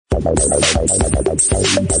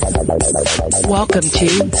Welcome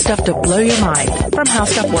to Stuff to Blow Your Mind from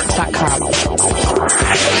HowStuffWorks.com.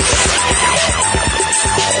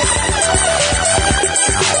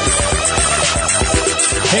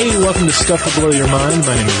 Hey, welcome to Stuff to Blow Your Mind.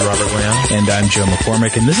 My name is Robert Lamb. And I'm Joe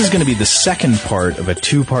McCormick, and this is going to be the second part of a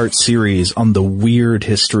two-part series on the weird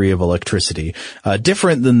history of electricity.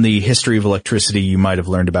 Different than the history of electricity you might have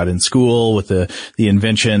learned about in school with the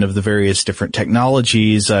invention of the various different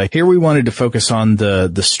technologies. Here we wanted to focus on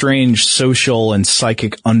the strange social and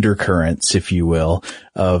psychic undercurrents, if you will,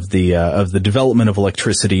 of the development of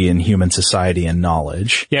electricity in human society and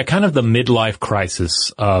knowledge. Yeah, kind of the midlife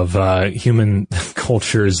crisis of human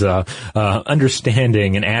culture's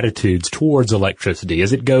understanding and attitudes towards electricity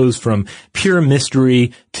as it goes from pure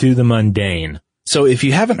mystery to the mundane. So if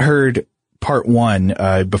you haven't heard part one,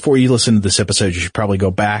 before you listen to this episode, you should probably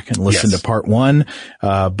go back and listen to part one.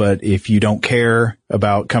 But if you don't care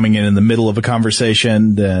about coming in the middle of a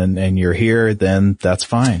conversation, and you're here, then that's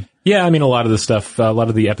fine. Yeah, I mean, a lot of the stuff, a lot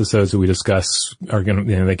of the episodes that we discuss are going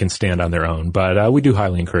to, they can stand on their own, but we do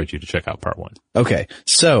highly encourage you to check out part one. Okay.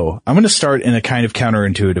 So I'm going to start in a kind of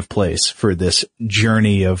counterintuitive place for this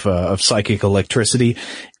journey of psychic electricity.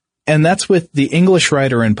 And that's with the English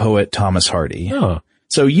writer and poet Thomas Hardy. Oh.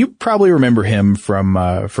 So you probably remember him from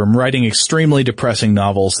writing extremely depressing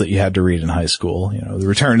novels that you had to read in high school. You know, The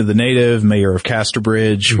Return of the Native, Mayor of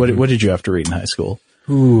Casterbridge. Mm-hmm. What did you have to read in high school?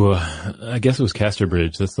 Ooh, I guess it was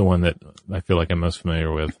Casterbridge. That's the one that I feel like I'm most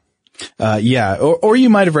familiar with. Yeah, or you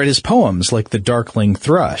might have read his poems like The Darkling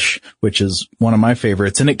Thrush, which is one of my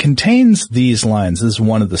favorites, and it contains these lines. This is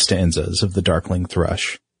one of the stanzas of The Darkling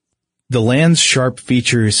Thrush. The land's sharp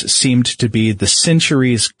features seemed to be the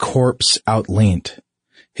century's corpse outleant.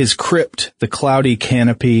 His crypt, the cloudy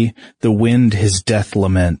canopy, the wind his death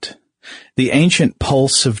lament. The ancient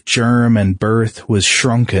pulse of germ and birth was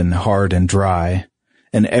shrunken, hard and dry,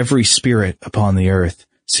 and every spirit upon the earth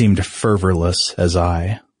seemed fervorless as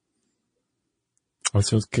I. Oh,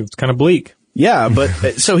 so it's kind of bleak. Yeah, but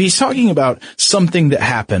so he's talking about something that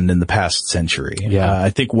happened in the past century. Yeah. I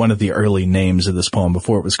think one of the early names of this poem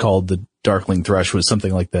before it was called The Darkling Thrush was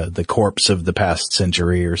something like the corpse of the past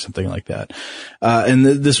century or something like that. And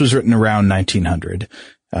this was written around 1900.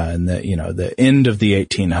 And the end of the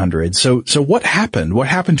 1800s. So what happened? What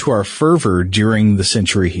happened to our fervor during the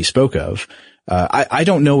century he spoke of? I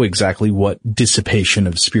don't know exactly what dissipation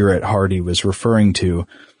of spirit Hardy was referring to,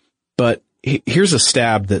 but here's a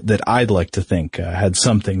stab that I'd like to think had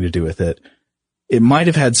something to do with it. It might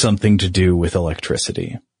have had something to do with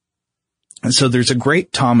electricity. And so there's a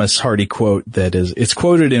great Thomas Hardy quote it's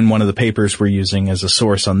quoted in one of the papers we're using as a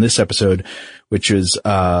source on this episode, which is,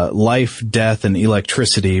 Life, Death, and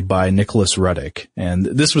Electricity by Nicholas Ruddick. And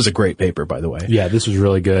this was a great paper, by the way. Yeah, this was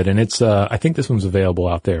really good. And it's, I think this one's available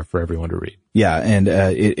out there for everyone to read. Yeah, and,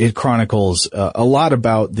 it chronicles, a lot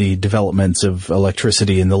about the developments of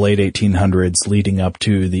electricity in the late 1800s leading up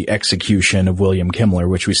to the execution of William Kemmler,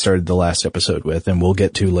 which we started the last episode with, and we'll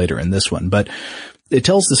get to later in this one. But it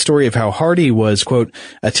tells the story of how Hardy was, quote,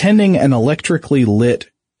 attending an electrically lit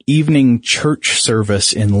evening church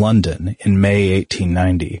service in London in May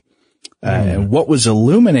 1890. And what was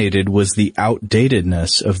illuminated was the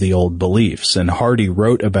outdatedness of the old beliefs. And Hardy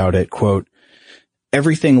wrote about it, quote,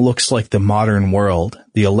 everything looks like the modern world.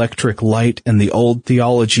 The electric light and the old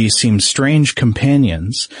theology seem strange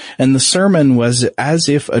companions, and the sermon was as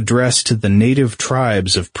if addressed to the native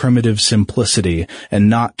tribes of primitive simplicity and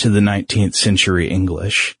not to the 19th century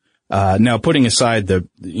English. Now, putting aside the,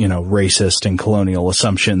 racist and colonial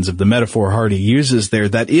assumptions of the metaphor Hardy uses there,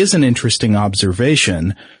 that is an interesting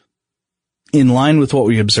observation in line with what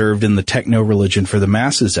we observed in the Techno-Religion for the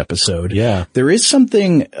Masses episode. Yeah. There is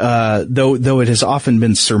something, though it has often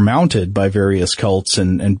been surmounted by various cults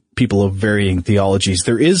and people of varying theologies,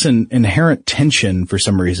 there is an inherent tension for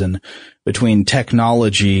some reason between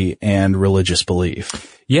technology and religious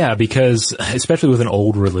belief. Yeah, because especially with an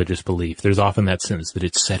old religious belief, there's often that sense that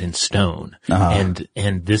it's set in stone. Uh-huh.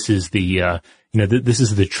 And this is the, this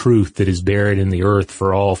is the truth that is buried in the earth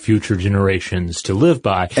for all future generations to live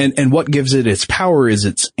by. And what gives it its power is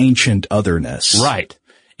its ancient otherness. Right.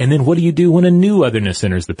 And then what do you do when a new otherness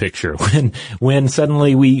enters the picture? When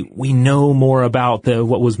suddenly we know more about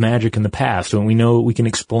what was magic in the past, when we know we can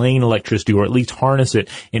explain electricity or at least harness it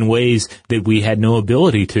in ways that we had no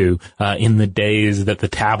ability to, in the days that the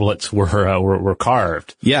tablets were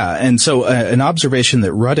carved. Yeah. And so, an observation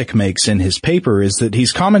that Ruddick makes in his paper is that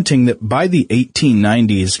he's commenting that by the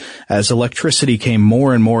 1890s, as electricity came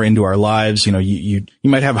more and more into our lives, you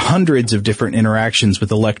might have hundreds of different interactions with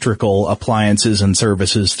electrical appliances and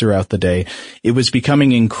services times throughout the day, it was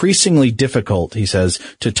becoming increasingly difficult, he says,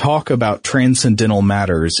 to talk about transcendental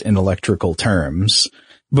matters in electrical terms.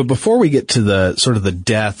 But before we get to the sort of the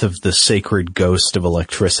death of the sacred ghost of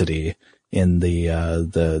electricity in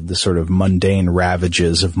the sort of mundane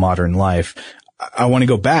ravages of modern life, I want to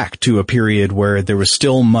go back to a period where there was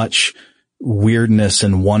still much weirdness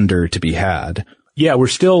and wonder to be had. Yeah, we're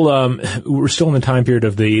still in the time period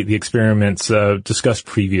of the experiments discussed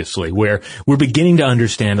previously, where we're beginning to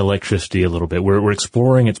understand electricity a little bit. We're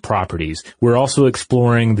exploring its properties. We're also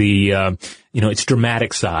exploring the its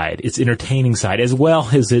dramatic side, its entertaining side, as well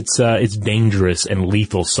as its dangerous and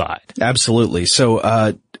lethal side. Absolutely. So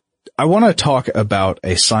I want to talk about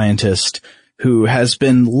a scientist who has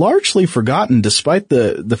been largely forgotten despite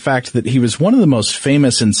the fact that he was one of the most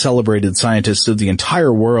famous and celebrated scientists of the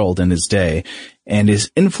entire world in his day. And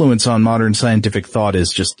his influence on modern scientific thought is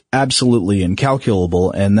just absolutely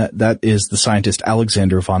incalculable, and that is the scientist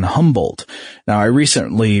Alexander von Humboldt. Now, I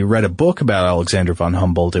recently read a book about Alexander von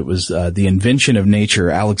Humboldt. It was The Invention of Nature,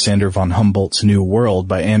 Alexander von Humboldt's New World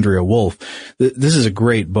by Andrea Wolf. This is a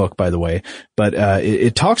great book, by the way, but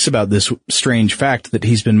it talks about this strange fact that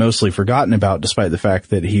he's been mostly forgotten about, despite the fact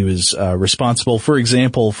that he was responsible, for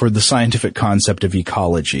example, for the scientific concept of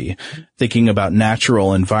ecology, thinking about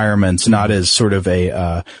natural environments not as sort of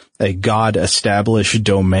a God-established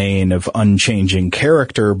domain of unchanging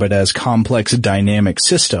character, but as complex dynamic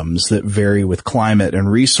systems that vary with climate and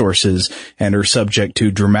resources and are subject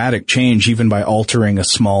to dramatic change even by altering a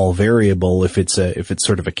small variable if it's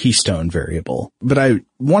sort of a keystone variable. But I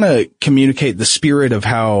want to communicate the spirit of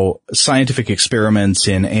how scientific experiments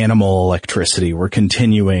in animal electricity were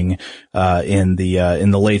continuing in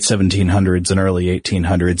the late 1700s and early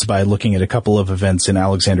 1800s by looking at a couple of events in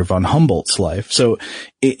Alexander von Humboldt's life. So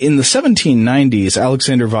in the 1790s,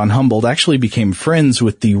 Alexander von Humboldt actually became friends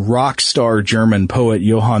with the rock star German poet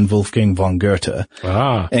Johann Wolfgang von Goethe.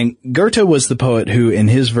 Ah. And Goethe was the poet who, in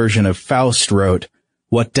his version of Faust, wrote,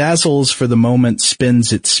 "What dazzles for the moment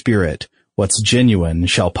spins its spirit. What's genuine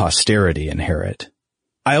shall posterity inherit."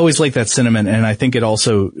 I always like that sentiment, and I think it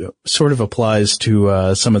also sort of applies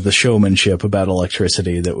to some of the showmanship about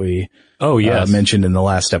electricity that we mentioned in the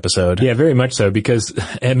last episode. Yeah, very much so, because,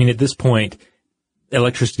 I mean, at this point,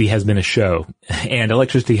 electricity has been a show, and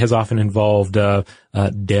electricity has often involved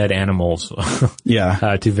dead animals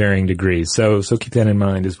to varying degrees. So keep that in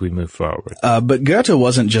mind as we move forward. But Goethe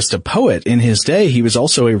wasn't just a poet. In his day, he was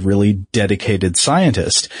also a really dedicated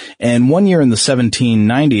scientist. And one year in the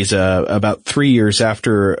 1790s, about 3 years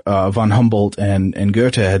after von Humboldt and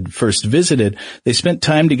Goethe had first visited, they spent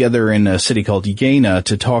time together in a city called Jena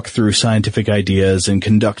to talk through scientific ideas and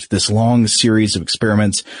conduct this long series of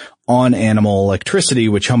experiments on animal electricity,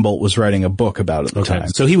 which Humboldt was writing a book about at the time.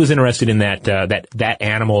 So he was interested in that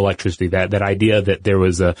animal electricity, that idea that there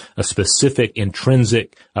was a specific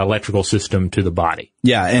intrinsic electrical system to the body.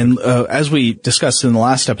 Yeah, and as we discussed in the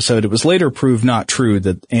last episode, it was later proved not true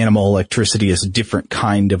that animal electricity is a different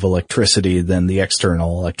kind of electricity than the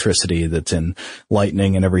external electricity that's in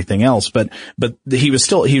lightning and everything else. But he was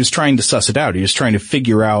trying to suss it out. He was trying to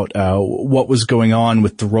figure out what was going on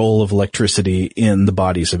with the role of electricity in the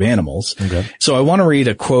bodies of animals. Okay. So I want to read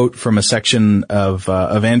a quote from a section of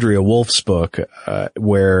Andrea Wolf's book,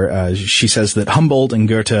 where she says that Humboldt and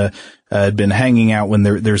Goethe had been hanging out when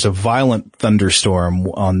there's a violent thunderstorm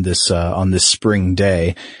on this spring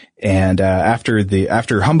day. And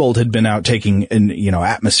after Humboldt had been out taking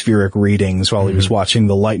atmospheric readings while he was watching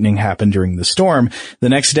the lightning happen during the storm, the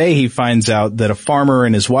next day he finds out that a farmer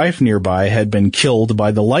and his wife nearby had been killed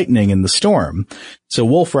by the lightning in the storm. So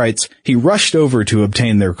Wolf writes, he rushed over to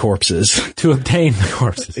obtain their corpses. To obtain the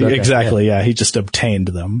corpses. Okay, exactly, yeah. He just obtained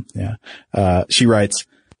them. Yeah. She writes,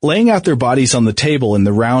 laying out their bodies on the table in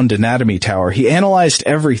the round anatomy tower, he analyzed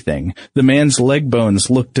everything. The man's leg bones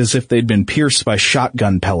looked as if they'd been pierced by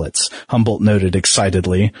shotgun pellets, Humboldt noted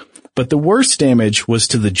excitedly. But the worst damage was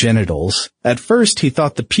to the genitals. At first, he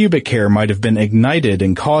thought the pubic hair might have been ignited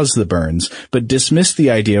and caused the burns, but dismissed the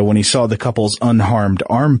idea when he saw the couple's unharmed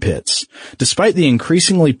armpits. Despite the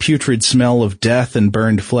increasingly putrid smell of death and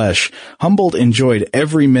burned flesh, Humboldt enjoyed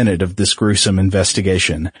every minute of this gruesome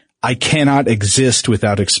investigation. I cannot exist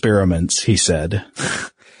without experiments, he said.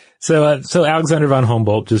 So Alexander von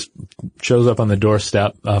Humboldt just shows up on the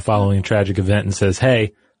doorstep following a tragic event and says,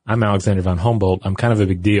 "Hey, I'm Alexander von Humboldt. I'm kind of a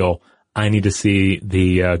big deal. I need to see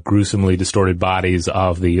the gruesomely distorted bodies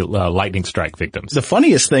of the lightning strike victims." The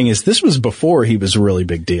funniest thing is this was before he was a really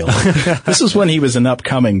big deal. This is when he was an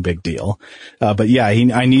upcoming big deal. But yeah,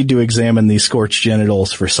 I need to examine these scorched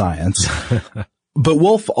genitals for science. But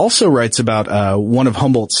Wolff also writes about one of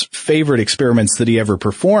Humboldt's favorite experiments that he ever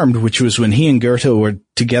performed, which was when he and Goethe were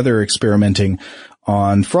together experimenting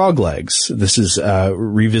on frog legs. This is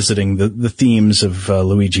revisiting the themes of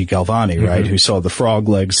Luigi Galvani, right, who saw the frog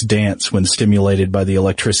legs dance when stimulated by the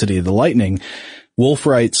electricity of the lightning. Wolff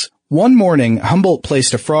writes, "One morning, Humboldt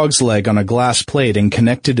placed a frog's leg on a glass plate and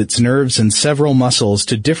connected its nerves and several muscles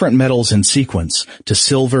to different metals in sequence, to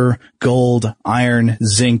silver, gold, iron,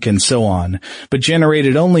 zinc, and so on, but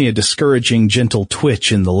generated only a discouraging, gentle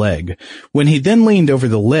twitch in the leg. When he then leaned over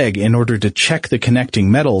the leg in order to check the connecting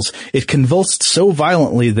metals, it convulsed so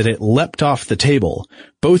violently that it leapt off the table.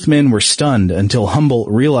 Both men were stunned until Humboldt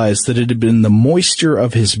realized that it had been the moisture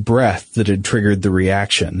of his breath that had triggered the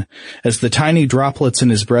reaction. As the tiny droplets in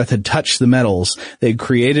his breath had touched the metals, they had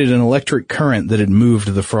created an electric current that had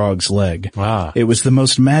moved the frog's leg. Wow. It was the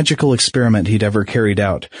most magical experiment he'd ever carried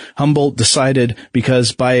out. Humboldt decided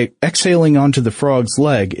because by exhaling onto the frog's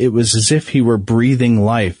leg, it was as if he were breathing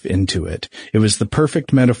life into it. It was the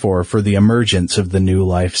perfect metaphor for the emergence of the new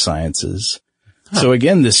life sciences." So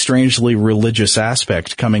again, this strangely religious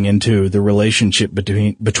aspect coming into the relationship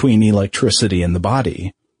between electricity and the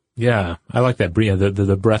body. Yeah, I like that.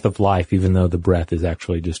 The breath of life, even though the breath is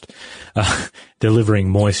actually just delivering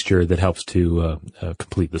moisture that helps to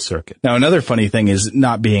complete the circuit. Now, another funny thing is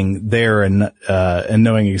not being there and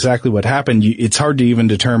knowing exactly what happened. It's hard to even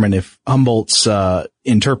determine if Humboldt's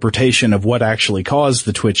interpretation of what actually caused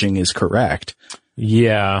the twitching is correct.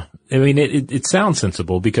 Yeah, I mean it sounds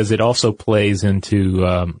sensible because it also plays into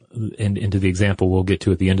the example we'll get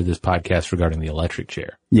to at the end of this podcast regarding the electric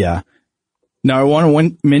chair. Yeah. Now I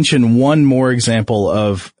want to mention one more example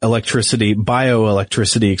of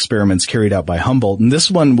bioelectricity experiments carried out by Humboldt, and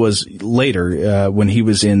this one was later when he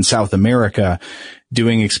was in South America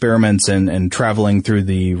doing experiments and traveling through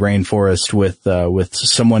the rainforest with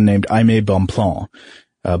someone named Aimé Bonpland.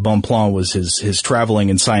 Bonpland was his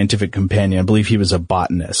traveling and scientific companion. I believe he was a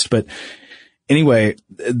botanist. But anyway,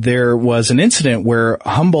 there was an incident where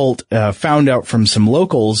Humboldt found out from some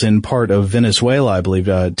locals in part of Venezuela, I believe,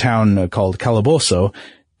 a town called Calabozo,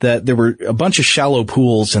 that there were a bunch of shallow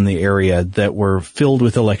pools in the area that were filled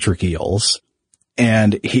with electric eels.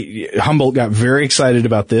 And Humboldt got very excited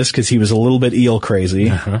about this because he was a little bit eel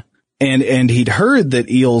crazy. Uh-huh. And he'd heard that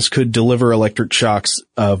eels could deliver electric shocks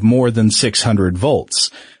of more than 600 volts.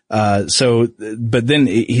 But then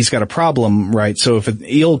he's got a problem, right? So if an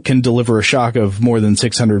eel can deliver a shock of more than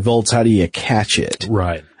 600 volts, how do you catch it?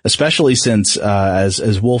 Right. Especially since,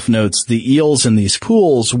 as Wolff notes, the eels in these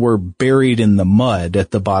pools were buried in the mud at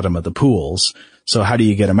the bottom of the pools. So how do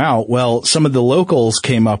you get them out? Well, some of the locals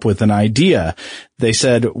came up with an idea. They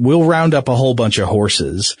said, we'll round up a whole bunch of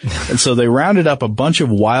horses. And so they rounded up a bunch of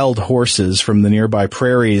wild horses from the nearby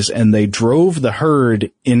prairies, and they drove the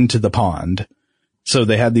herd into the pond. So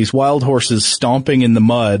they had these wild horses stomping in the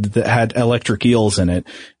mud that had electric eels in it.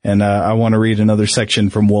 And I want to read another section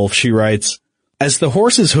from Wolff. She writes, "As the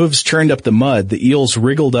horses' hooves churned up the mud, the eels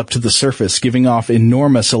wriggled up to the surface, giving off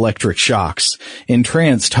enormous electric shocks.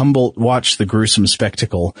 Entranced, Humboldt watched the gruesome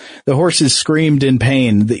spectacle. The horses screamed in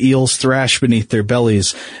pain, the eels thrashed beneath their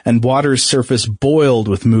bellies, and water's surface boiled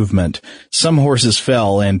with movement. Some horses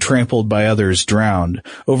fell, and trampled by others drowned.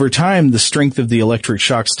 Over time, the strength of the electric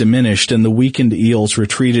shocks diminished, and the weakened eels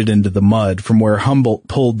retreated into the mud, from where Humboldt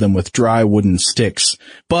pulled them with dry wooden sticks.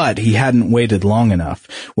 But he hadn't waited long enough.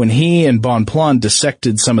 When he and Bonpland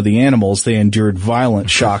dissected some of the animals, they endured violent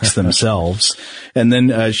shocks themselves." And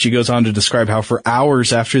then she goes on to describe how for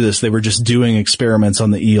hours after this, they were just doing experiments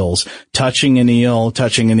on the eels, touching an eel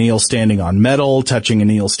standing on metal, touching an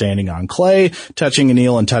eel standing on clay, touching an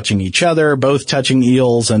eel and touching each other, both touching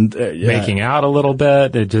eels and making out a little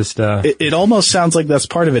bit. It almost sounds like that's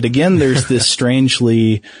part of it. Again, there's this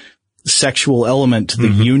strangely sexual element to the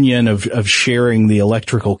union of sharing the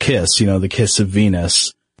electrical kiss, the kiss of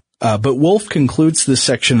Venus. But Wolff concludes this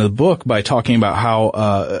section of the book by talking about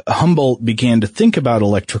how Humboldt began to think about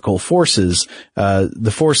electrical forces,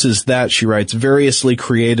 the forces that, she writes, variously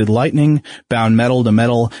created lightning, bound metal to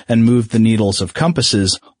metal, and moved the needles of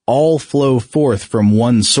compasses, all flow forth from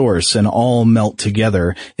one source and all melt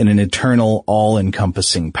together in an eternal,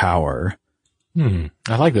 all-encompassing power. I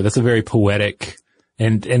like that. That's a very poetic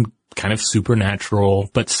and kind of supernatural,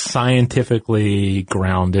 but scientifically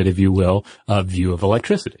grounded, if you will, view of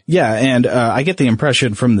electricity. Yeah, and I get the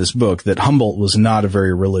impression from this book that Humboldt was not a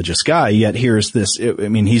very religious guy, yet here's this, I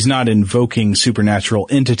mean, he's not invoking supernatural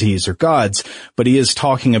entities or gods, but he is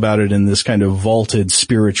talking about it in this kind of vaulted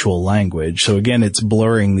spiritual language. So again, it's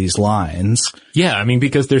blurring these lines. Yeah, I mean,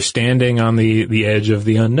 because they're standing on the edge of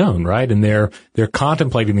the unknown, right? And they're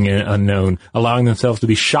contemplating the unknown, allowing themselves to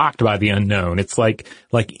be shocked by the unknown. It's like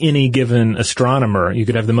any given astronomer, you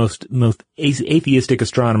could have the most atheistic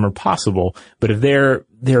astronomer possible, but if they're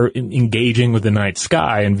engaging with the night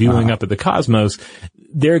sky and viewing up at the cosmos,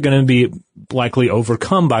 they're going to be likely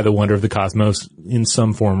overcome by the wonder of the cosmos in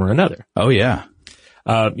some form or another. Oh, yeah.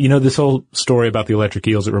 This whole story about the electric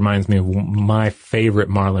eels, it reminds me of my favorite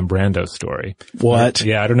Marlon Brando story. What?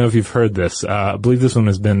 Yeah, I don't know if you've heard this. I believe this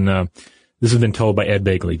has been told by Ed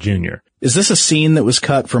Begley Jr. Is this a scene that was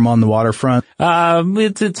cut from On the Waterfront?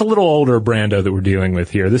 It's a little older Brando that we're dealing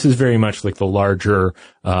with here. This is very much like the larger,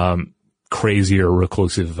 crazier,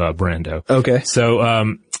 reclusive, Brando. Okay.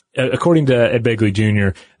 So, according to Ed Begley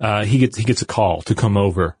Jr., he gets a call to come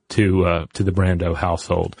over to the Brando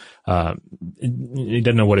household. He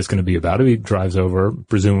doesn't know what it's going to be about. He drives over,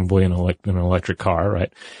 presumably in an electric car,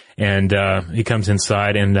 right? And, he comes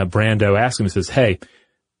inside and, Brando asks him, he says, "Hey,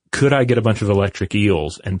 could I get a bunch of electric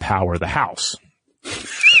eels and power the house?"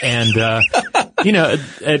 And, Ed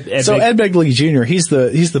Begley Jr., he's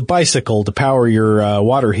the bicycle to power your,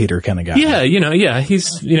 water heater kind of guy. Yeah,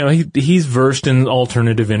 he's versed in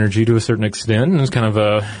alternative energy to a certain extent, and is kind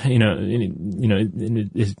of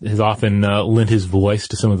has often, lent his voice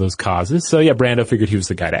to some of those causes. So yeah, Brando figured he was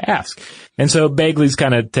the guy to ask. And so Begley's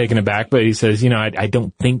kind of taken aback, but he says, I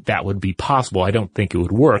don't think that would be possible. I don't think it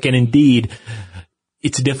would work. And indeed,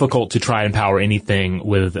 it's difficult to try and power anything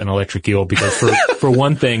with an electric eel because for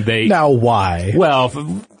one thing, Now why? Well,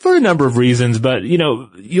 for a number of reasons, but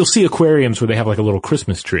you'll see aquariums where they have like a little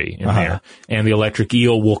Christmas tree in there, and the electric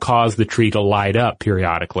eel will cause the tree to light up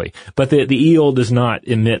periodically. But the eel does not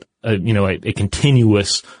emit a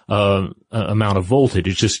continuous, amount of voltage.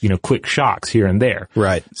 It's just, quick shocks here and there.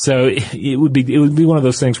 Right. So it would be one of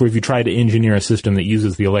those things where if you try to engineer a system that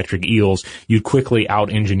uses the electric eels, you'd quickly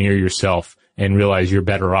out-engineer yourself and realize you're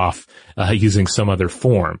better off, using some other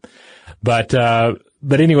form. But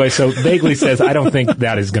anyway, so Begley says, I don't think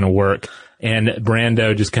that is going to work. And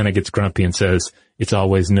Brando just kind of gets grumpy and says, "It's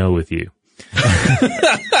always no with you."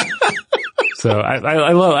 So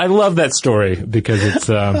I love that story because it's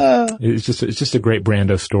just a great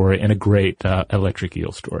Brando story and a great, electric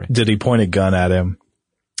eel story. Did he point a gun at him?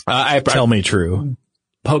 Tell me true.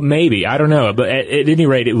 Maybe. I don't know. But at any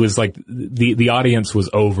rate, it was like the audience was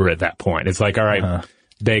over at that point. It's like, all right,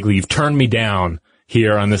 Begley, you've turned me down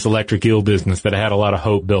here on this electric eel business that I had a lot of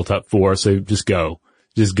hope built up for. So just go.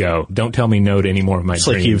 Just go. Don't tell me no to any more of my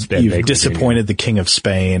dreams. Like you've disappointed the King of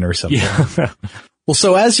Spain or something. Yeah. Well,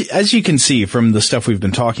 so as you can see from the stuff we've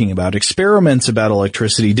been talking about, experiments about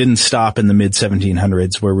electricity didn't stop in the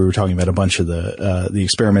mid-1700s, where we were talking about a bunch of the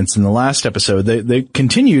experiments in the last episode. They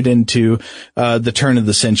continued into the turn of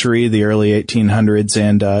the century, the early 1800s,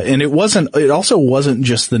 and it also wasn't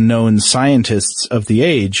just the known scientists of the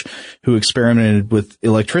age who experimented with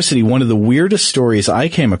electricity. One of the weirdest stories I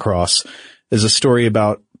came across is a story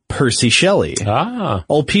about Percy Shelley.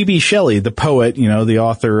 Old P.B. Shelley, the poet, the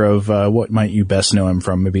author of, what might you best know him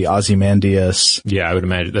from? Maybe Ozymandias. Yeah, I would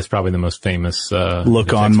imagine that's probably the most famous,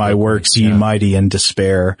 Look on my works, ye mighty in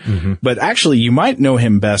despair. Mm-hmm. But actually, you might know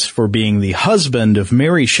him best for being the husband of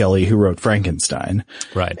Mary Shelley, who wrote Frankenstein.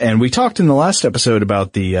 Right. And we talked in the last episode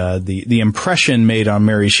about the impression made on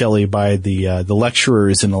Mary Shelley by the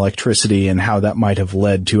lecturers in electricity and how that might have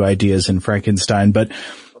led to ideas in Frankenstein.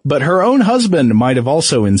 But her own husband might have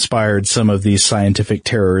also inspired some of these scientific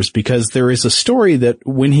terrors, because there is a story that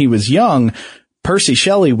when he was young, Percy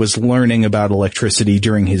Shelley was learning about electricity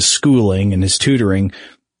during his schooling and his tutoring,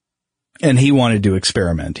 and he wanted to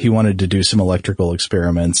experiment. He wanted to do some electrical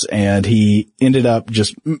experiments, and he ended up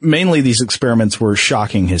mainly these experiments were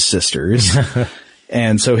shocking his sisters.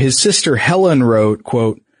 And so his sister Helen wrote,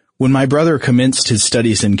 quote, "When my brother commenced his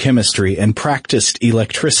studies in chemistry and practiced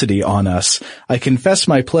electricity on us, I confess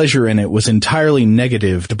my pleasure in it was entirely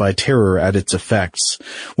negatived by terror at its effects.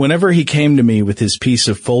 Whenever he came to me with his piece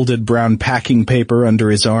of folded brown packing paper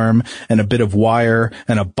under his arm and a bit of wire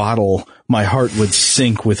and a bottle, My heart would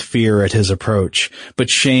sink with fear at his approach, but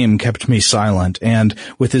shame kept me silent, and,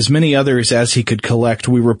 with as many others as he could collect,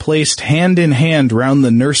 we were placed hand in hand round the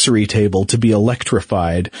nursery table to be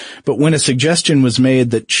electrified. But when a suggestion was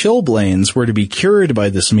made that chilblains were to be cured by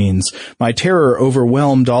this means, my terror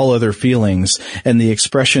overwhelmed all other feelings, and the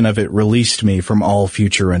expression of it released me from all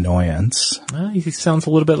future annoyance. He sounds a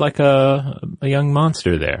little bit like a young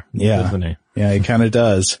monster there, doesn't he? Yeah, he kind of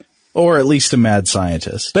does. Or at least a mad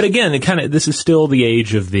scientist. But again, this is still the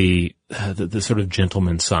age of the sort of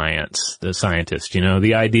gentleman the scientist,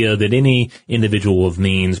 the idea that any individual of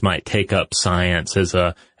means might take up science as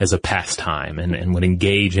a pastime and would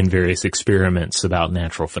engage in various experiments about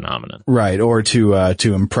natural phenomena. Right, or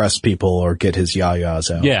to impress people or get his yayas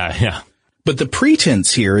out. Yeah. But the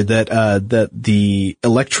pretense here that the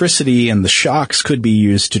electricity and the shocks could be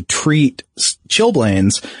used to treat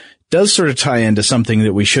chilblains does sort of tie into something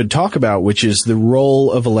that we should talk about, which is the role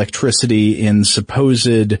of electricity in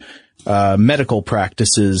supposed medical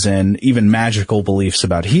practices and even magical beliefs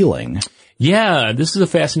about healing. Yeah, this is a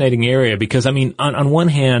fascinating area because, on one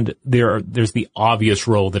hand, there's the obvious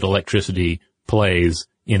role that electricity plays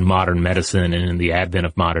in modern medicine and in the advent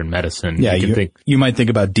of modern medicine. Yeah, you might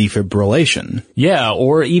think about defibrillation. Yeah,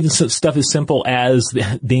 or even stuff as simple as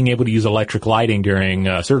being able to use electric lighting during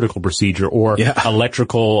a surgical procedure or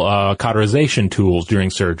electrical cauterization tools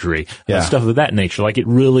during surgery, stuff of that nature. Like, it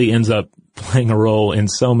really ends up playing a role in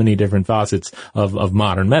so many different facets of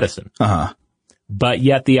modern medicine. Uh-huh. But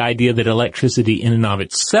yet the idea that electricity in and of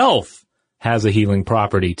itself has a healing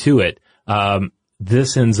property to it,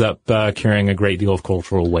 this ends up carrying a great deal of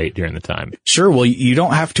cultural weight during the time. Sure. Well, you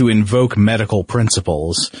don't have to invoke medical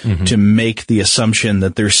principles to make the assumption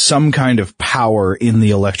that there's some kind of power in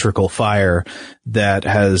the electrical fire that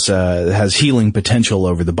has healing potential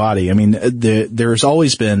over the body. There's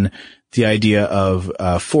always been the idea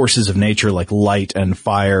of forces of nature like light and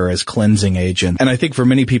fire as cleansing agents. And I think for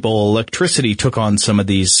many people, electricity took on some of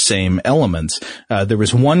these same elements. There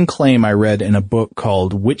was one claim I read in a book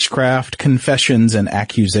called Witchcraft, Confessions and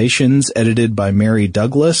Accusations, edited by Mary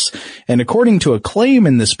Douglas. And according to a claim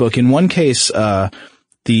in this book, in one case, the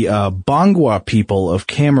Bangwa people of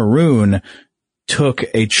Cameroon took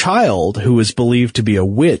a child who was believed to be a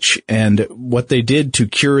witch, and what they did to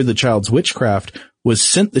cure the child's witchcraft was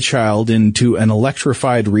sent the child into an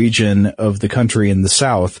electrified region of the country in the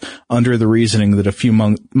south under the reasoning that a few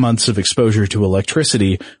months of exposure to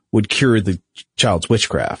electricity would cure the child's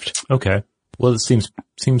witchcraft. Okay. Well, it seems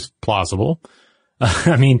plausible.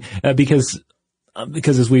 Because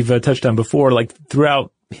as we've touched on before, like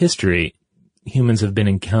throughout history, humans have been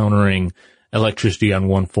encountering electricity in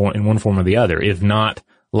one form or the other. If not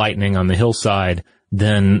lightning on the hillside,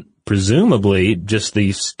 then presumably just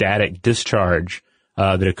the static discharge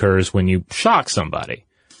that occurs when you shock somebody.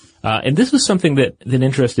 And this was something that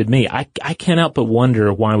interested me. I can't help but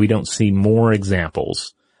wonder why we don't see more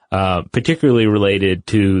examples, particularly related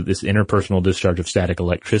to this interpersonal discharge of static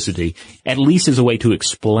electricity, at least as a way to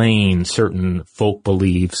explain certain folk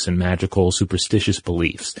beliefs and magical superstitious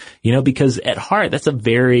beliefs. Because at heart, that's a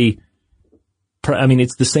very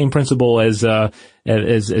it's the same principle as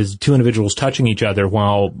two individuals touching each other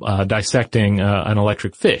while dissecting an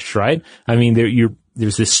electric fish, right?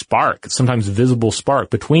 There's this spark, sometimes visible spark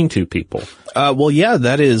between two people.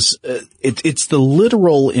 That is, it's the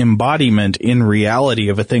literal embodiment in reality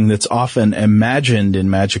of a thing that's often imagined in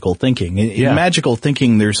magical thinking. In magical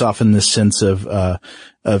thinking, there's often this sense of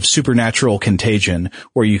supernatural contagion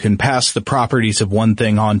where you can pass the properties of one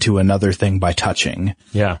thing onto another thing by touching.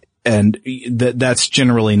 Yeah. And that's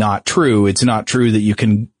generally not true. It's not true that you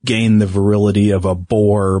can gain the virility of a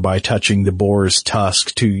boar by touching the boar's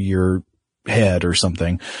tusk to your head or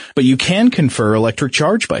something. But you can confer electric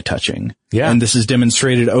charge by touching. Yeah. And this is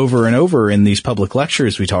demonstrated over and over in these public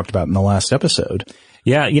lectures we talked about in the last episode.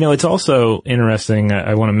 Yeah, it's also interesting.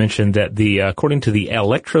 I want to mention that according to the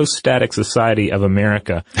Electrostatic Society of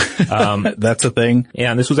America, that's a thing. Yeah,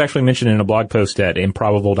 and this was actually mentioned in a blog post at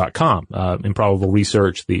improbable.com. Improbable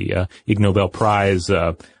Research, the Ig Nobel Prize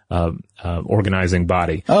organizing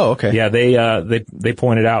body. Oh, okay. Yeah, they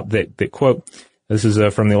pointed out that quote, this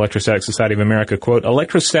is from the Electrostatic Society of America, quote,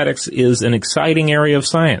 "Electrostatics is an exciting area of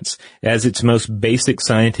science, as its most basic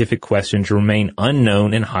scientific questions remain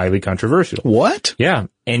unknown and highly controversial." What? Yeah,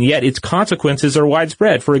 and yet its consequences are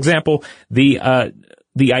widespread. For example, the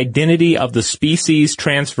the identity of the species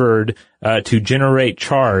transferred to generate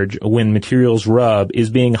charge when materials rub is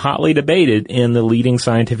being hotly debated in the leading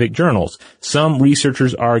scientific journals. Some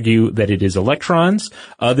researchers argue that it is electrons,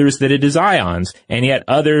 others that it is ions, and yet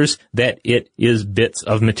others that it is bits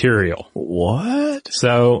of material. What?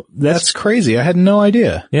 So that's crazy. I had no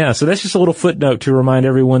idea. Yeah, so that's just a little footnote to remind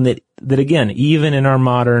everyone that again, even in our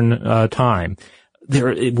modern time,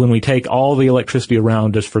 when we take all the electricity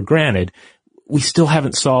around us for granted, we still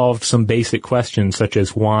haven't solved some basic questions such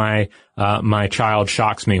as why my child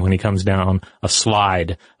shocks me when he comes down a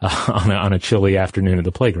slide on a chilly afternoon at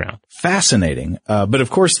the playground. Fascinating. But of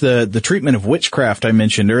course, the treatment of witchcraft I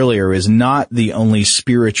mentioned earlier is not the only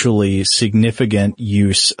spiritually significant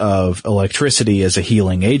use of electricity as a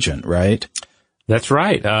healing agent, right? That's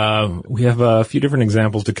right. We have a few different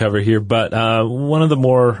examples to cover here, but one of the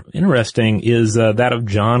more interesting is that of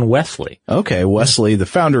John Wesley. Okay, Wesley, the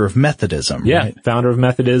founder of Methodism. Yeah, right? Founder of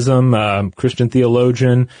Methodism, Christian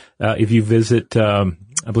theologian. If you visit, I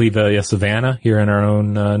believe, Savannah here in our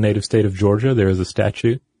own native state of Georgia, there is a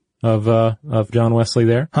statue of John Wesley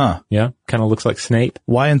there. Huh. Yeah, kind of looks like Snape.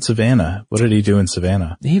 Why in Savannah? What did he do in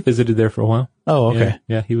Savannah? He visited there for a while. Oh, okay.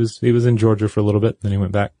 Yeah, he was in Georgia for a little bit, then he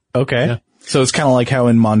went back. Okay. Yeah. So it's kind of like how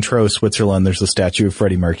in Montreux, Switzerland, there's a statue of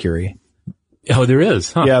Freddie Mercury. Oh, there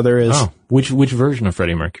is, huh? Yeah, there is. Oh, which version of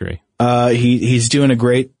Freddie Mercury? He's doing a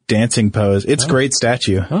great dancing pose. It's a great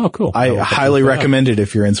statue. Oh, cool. I highly recommend it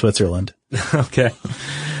if you're in Switzerland. Okay.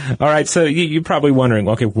 All right. So you're probably wondering,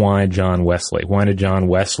 okay, why John Wesley? Why did John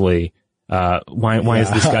Wesley, why is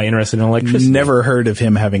this guy interested in electricity? Never heard of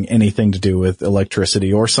him having anything to do with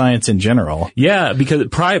electricity or science in general. Yeah, because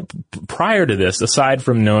prior to this, aside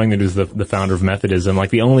from knowing that he was the founder of Methodism,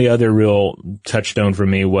 like the only other real touchstone for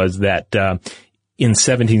me was that, in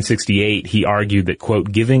 1768, he argued that, quote,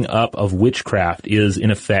 giving up of witchcraft is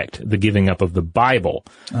in effect the giving up of the Bible.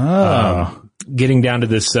 Oh. Getting down to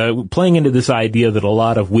this, playing into this idea that a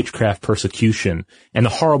lot of witchcraft persecution and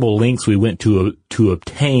the horrible lengths we went to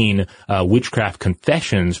obtain, witchcraft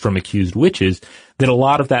confessions from accused witches, that a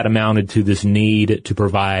lot of that amounted to this need to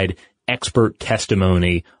provide expert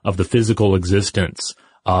testimony of the physical existence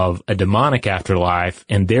of a demonic afterlife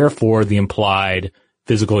and therefore the implied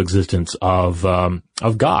physical existence of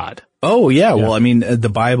God. Oh, yeah. Well, I mean, the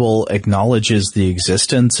Bible acknowledges the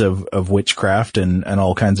existence of witchcraft and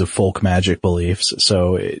all kinds of folk magic beliefs.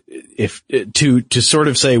 So to sort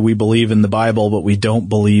of say we believe in the Bible, but we don't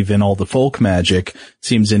believe in all the folk magic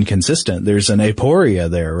seems inconsistent. There's an aporia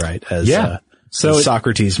there, right? As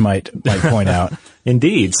Socrates might point out.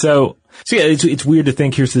 Indeed. So yeah, it's weird to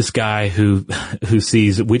think here's this guy who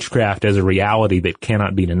sees witchcraft as a reality that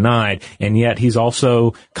cannot be denied, and yet he's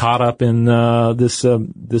also caught up in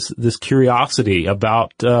this curiosity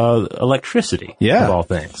about electricity, of all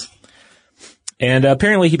things. And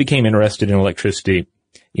apparently he became interested in electricity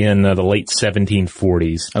in the late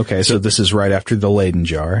 1740s. Okay, so this is right after the Leyden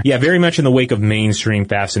jar. Yeah, very much in the wake of mainstream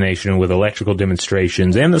fascination with electrical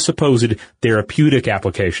demonstrations and the supposed therapeutic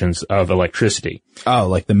applications of electricity. Oh,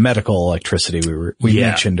 like the medical electricity we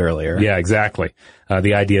mentioned earlier. Yeah, exactly.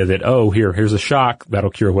 The idea that, here's a shock,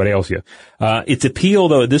 that'll cure what ails you. Its appeal,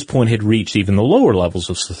 though, at this point had reached even the lower levels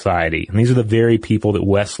of society. And these are the very people that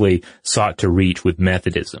Wesley sought to reach with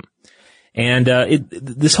Methodism. And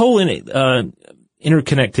this whole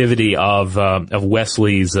interconnectivity of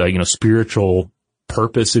Wesley's, spiritual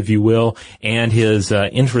purpose, if you will, and his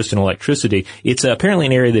interest in electricity, it's apparently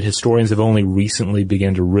an area that historians have only recently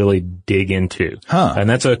begun to really dig into. Huh. And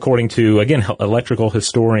that's according to, again, electrical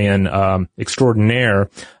historian extraordinaire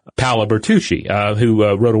Paolo Bertucci,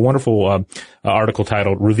 who wrote a wonderful article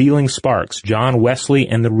titled "Revealing Sparks: John Wesley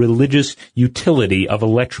and the Religious Utility of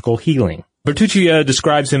Electrical Healing." Bertucci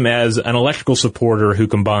describes him as an electrical supporter who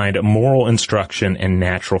combined moral instruction and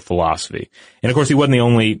natural philosophy. And of course, he wasn't the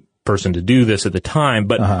only person to do this at the time,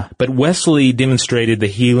 but Wesley demonstrated the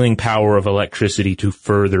healing power of electricity to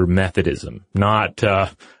further Methodism, not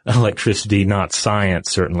electricity, not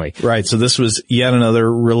science, certainly. Right. So this was yet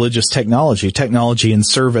another religious technology in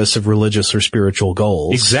service of religious or spiritual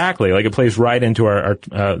goals. Exactly. Like it plays right into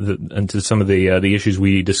into some of the issues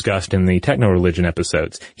we discussed in the techno-religion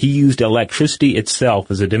episodes. He used electricity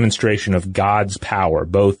itself as a demonstration of God's power,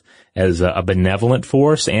 both as a benevolent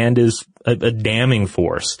force and as a damning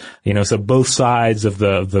force. So both sides of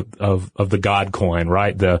the God coin,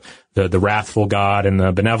 right? The the wrathful God and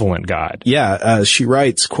the benevolent God. Yeah, she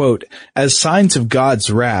writes, quote, "As signs of God's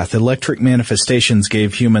wrath, electric manifestations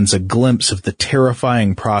gave humans a glimpse of the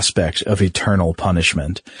terrifying prospect of eternal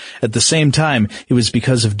punishment. At the same time, it was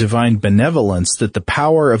because of divine benevolence that the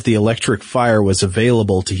power of the electric fire was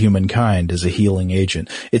available to humankind as a healing agent."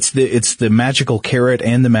 It's the magical carrot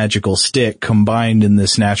and the magical stick combined in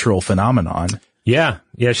this natural phenomenon. Yeah,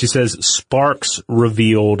 she says sparks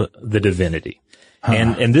revealed the divinity.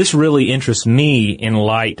 And this really interests me in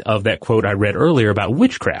light of that quote I read earlier about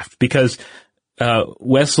witchcraft, because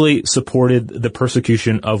Wesley supported the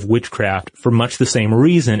persecution of witchcraft for much the same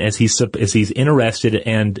reason as he's interested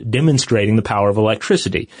in demonstrating the power of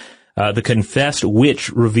electricity. The confessed witch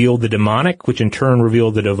revealed the demonic, which in turn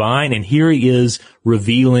revealed the divine, and here he is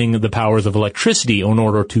revealing the powers of electricity in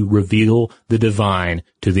order to reveal the divine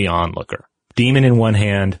to the onlooker. Demon in one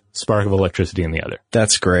hand, spark of electricity in the other.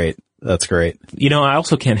 That's great. That's great. You know, I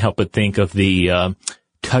also can't help but think of the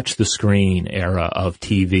touch the screen era of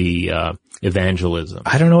TV evangelism.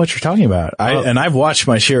 I don't know what you're talking about. I've watched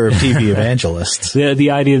my share of TV evangelists. The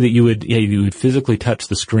idea that you would physically touch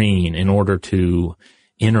the screen in order to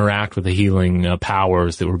interact with the healing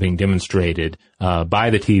powers that were being demonstrated by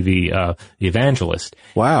the TV evangelist.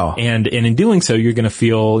 Wow. And in doing so, you're going to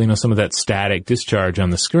feel, some of that static discharge on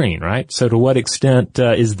the screen, right? So to what extent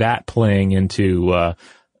is that playing into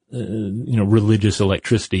religious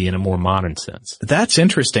electricity in a more modern sense? That's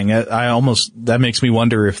interesting. That makes me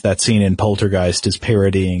wonder if that scene in Poltergeist is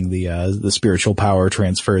parodying the spiritual power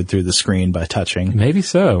transferred through the screen by touching. Maybe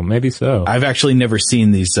so. I've actually never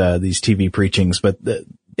seen these TV preachings, but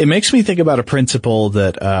it makes me think about a principle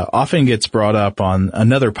that often gets brought up on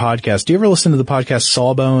another podcast. Do you ever listen to the podcast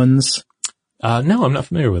Sawbones? No, I'm not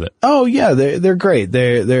familiar with it. Oh yeah, they're great.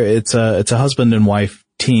 It's a husband and wife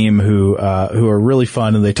team who are really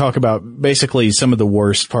fun, and they talk about basically some of the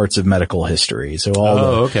worst parts of medical history. So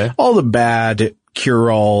all the bad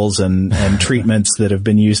cure-alls and treatments that have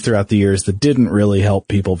been used throughout the years that didn't really help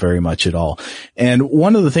people very much at all. And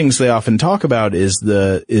one of the things they often talk about is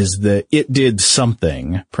the it did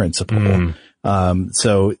something principle.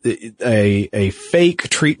 So a fake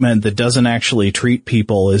treatment that doesn't actually treat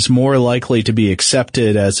people is more likely to be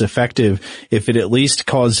accepted as effective if it at least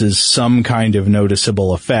causes some kind of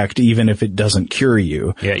noticeable effect, even if it doesn't cure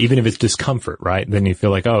you. Yeah, even if it's discomfort, right? Then you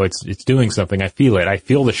feel like, oh, it's doing something. I feel it. I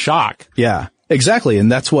feel the shock. Yeah. Exactly. And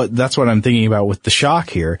that's what I'm thinking about with the shock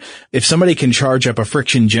here. If somebody can charge up a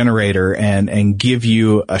friction generator and give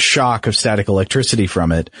you a shock of static electricity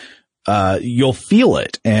from it, you'll feel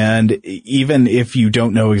it. And even if you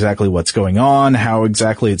don't know exactly what's going on, how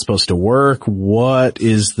exactly it's supposed to work, what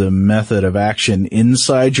is the method of action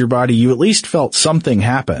inside your body, you at least felt something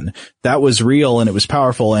happen. That was real and it was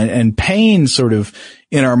powerful. And pain sort of,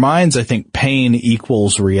 in our minds, I think pain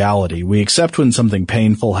equals reality. We accept when something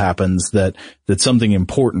painful happens that something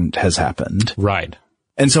important has happened. Right.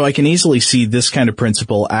 And so I can easily see this kind of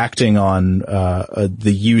principle acting on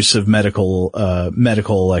the use of medical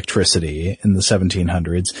electricity in the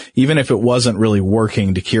 1700s. Even if it wasn't really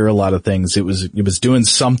working to cure a lot of things, it was doing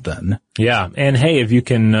something. Yeah, and hey, if you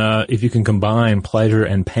can combine pleasure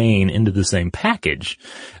and pain into the same package,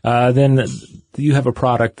 then you have a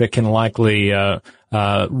product that can likely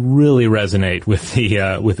really resonate with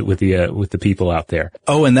the people out there.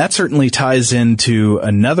 Oh, and that certainly ties into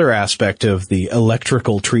another aspect of the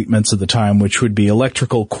electrical treatments of the time, which would be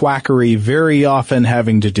electrical quackery, very often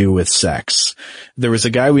having to do with sex. There was a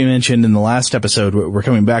guy we mentioned in the last episode, we're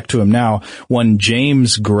coming back to him now, one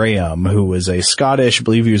James Graham, who was a Scottish, I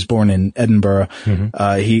believe he was born in Edinburgh.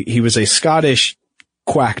 Mm-hmm. He was a Scottish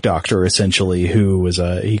quack doctor, essentially,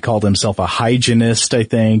 he called himself a hygienist, I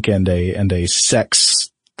think, and a sex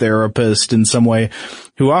therapist in some way,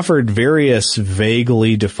 who offered various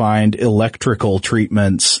vaguely defined electrical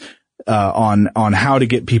treatments, on how to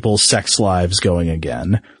get people's sex lives going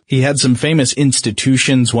again. He had some famous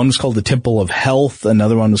institutions. One was called the Temple of Health.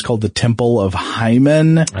 Another one was called the Temple of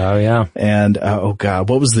Hymen. Oh, yeah. And, oh God,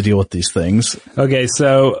 what was the deal with these things? Okay,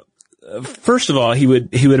 so first of all, he would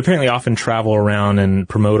apparently often travel around and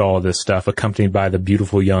promote all of this stuff, accompanied by the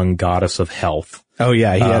beautiful young goddess of health. Oh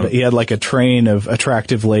yeah, he had like a train of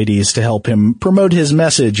attractive ladies to help him promote his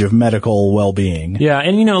message of medical well-being. Yeah,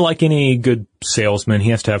 and like any good salesman,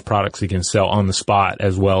 he has to have products he can sell on the spot,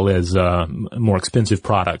 as well as more expensive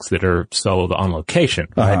products that are sold on location.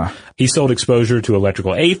 Right? Uh-huh. He sold exposure to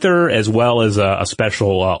electrical aether, as well as a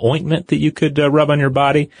special ointment that you could rub on your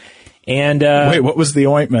body. And wait, what was the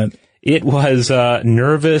ointment? It was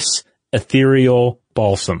nervous ethereal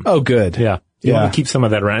balsam. Oh, good. Yeah. You want to keep some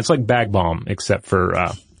of that around. It's like bag balm, except for,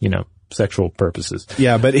 sexual purposes.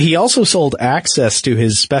 Yeah, but he also sold access to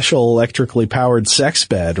his special electrically powered sex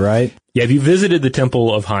bed, right? Yeah, if you visited the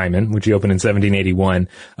Temple of Hymen, which he opened in 1781,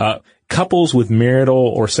 couples with marital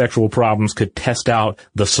or sexual problems could test out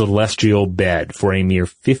the celestial bed for a mere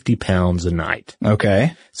 50 pounds a night.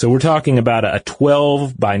 Okay. So we're talking about a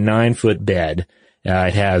 12 by 9 foot bed.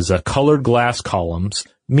 It has colored glass columns,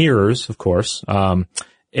 mirrors, of course,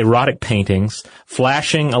 erotic paintings,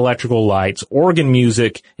 flashing electrical lights, organ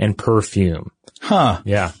music, and perfume. Huh.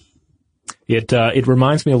 Yeah. It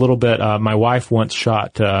reminds me a little bit, my wife once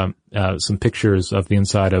shot, some pictures of the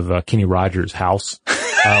inside of, Kenny Rogers' house,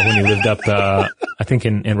 when he lived up, I think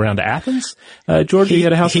in around Athens. Georgia, he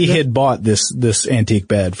had a house. He had bought this antique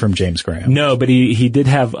bed from James Graham. No, but he did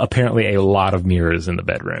have apparently a lot of mirrors in the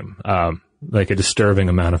bedroom. Like a disturbing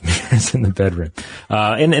amount of mirrors in the bedroom.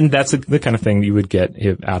 And that's the kind of thing you would get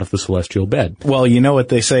out of the celestial bed. Well, you know what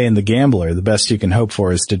they say in The Gambler, the best you can hope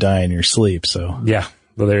for is to die in your sleep, so. Yeah.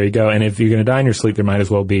 Well, there you go. And if you're going to die in your sleep, there might as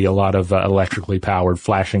well be a lot of electrically powered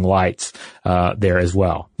flashing lights there as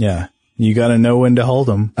well. Yeah. You got to know when to hold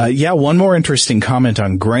them. Yeah, one more interesting comment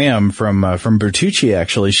on Graham from Bertucci,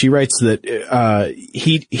 actually. She writes that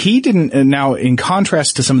he didn't, now in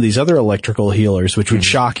contrast to some of these other electrical healers, which would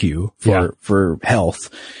shock you for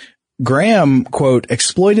health, Graham, quote,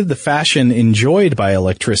 exploited the fashion enjoyed by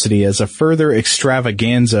electricity as a further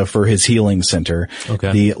extravaganza for his healing center.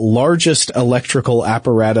 Okay. The largest electrical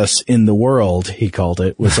apparatus in the world, he called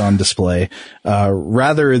it, was on display,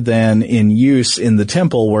 rather than in use in the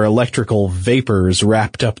temple where electrical vapors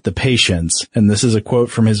wrapped up the patients. And this is a quote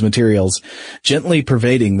from his materials, gently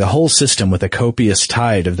pervading the whole system with a copious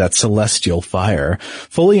tide of that celestial fire,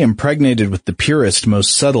 fully impregnated with the purest,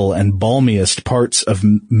 most subtle, and balmiest parts of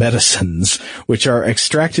medicine, which are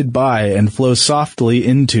extracted by and flow softly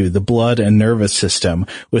into the blood and nervous system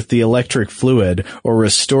with the electric fluid or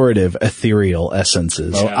restorative ethereal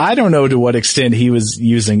essences. Well, I don't know to what extent he was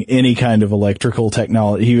using any kind of electrical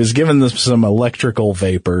technology. He was giving them some electrical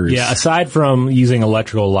vapors. Yeah, aside from using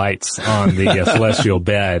electrical lights on the celestial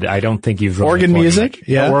bed, I don't think you've really organ music.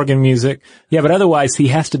 Yeah, organ music. Yeah, but otherwise, he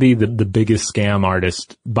has to be the biggest scam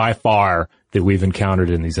artist by far that we've encountered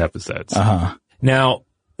in these episodes. Now,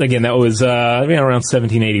 again, that was around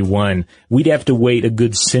 1781. We'd have to wait a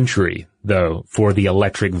good century, though, for the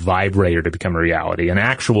electric vibrator to become a reality, an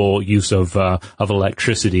actual use of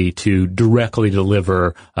electricity to directly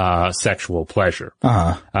deliver sexual pleasure.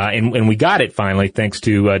 And we got it finally thanks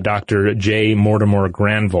to Dr. J. Mortimer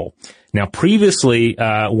Granville. Now, previously,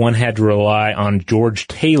 one had to rely on George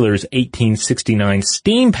Taylor's 1869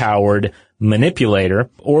 steam-powered manipulator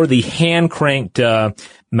or the hand-cranked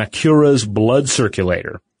Macura's blood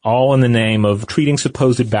circulator, all in the name of treating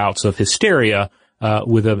supposed bouts of hysteria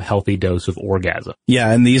with a healthy dose of orgasm. Yeah,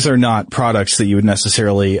 and these are not products that you would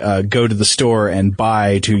necessarily go to the store and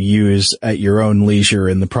buy to use at your own leisure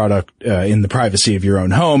in the privacy of your own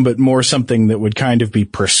home, but more something that would kind of be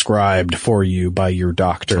prescribed for you by your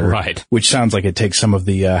doctor. Right. Which sounds like it takes some of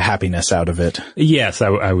the happiness out of it. Yes,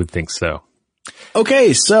 I would think so.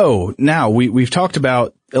 Okay, so now we've talked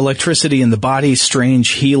about electricity in the body, strange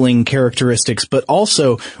healing characteristics, but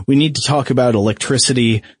also we need to talk about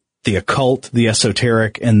electricity, the occult, the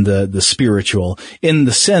esoteric, and the spiritual in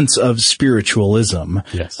the sense of spiritualism.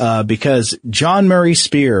 Yes. Because John Murray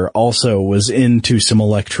Spear also was into some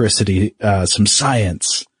electricity, some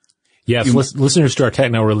science. Yes, listeners to our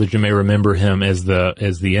Techno Religion may remember him as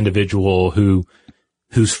the individual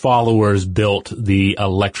whose followers built the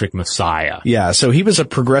electric messiah. Yeah, so he was a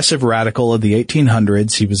progressive radical of the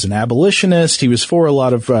 1800s. He was an abolitionist. He was for a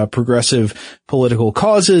lot of progressive political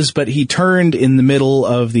causes, but he turned in the middle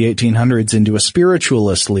of the 1800s into a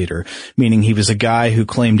spiritualist leader, meaning he was a guy who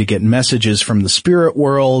claimed to get messages from the spirit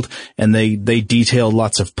world, and they detailed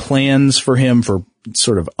lots of plans for him for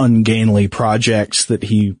sort of ungainly projects that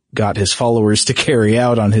he got his followers to carry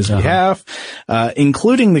out on his behalf,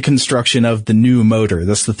 including the construction of the new motor.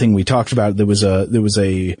 That's the thing we talked about. There was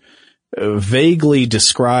a vaguely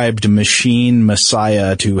described machine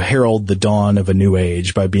messiah to herald the dawn of a new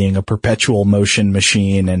age by being a perpetual motion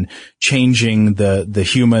machine and changing the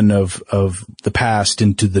human of the past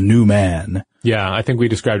into the new man. Yeah, I think we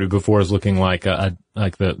described it before as looking like if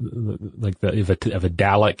a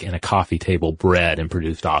Dalek and a coffee table bred and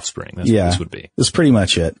produced offspring. That's what this would be. That's pretty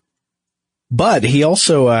much it. But he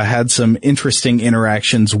also had some interesting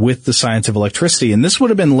interactions with the science of electricity, and this would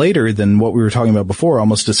have been later than what we were talking about before,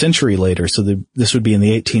 almost a century later. So this would be in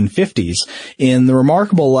the 1850s. In The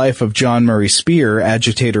Remarkable Life of John Murray Spear,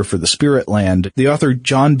 agitator for the Spirit Land, the author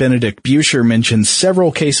John Benedict Buescher mentions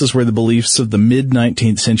several cases where the beliefs of the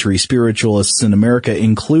mid-19th century spiritualists in America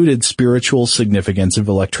included spiritual significance of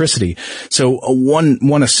electricity. So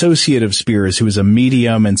one associate of Spear's, who was a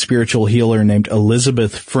medium and spiritual healer named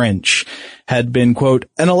Elizabeth French, had been, quote,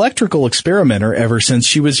 an electrical experimenter ever since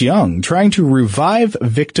she was young, trying to revive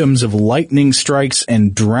victims of lightning strikes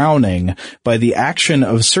and drowning by the action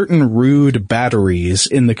of certain rude batteries,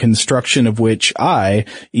 in the construction of which I,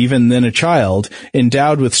 even then a child,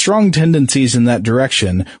 endowed with strong tendencies in that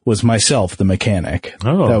direction, was myself the mechanic.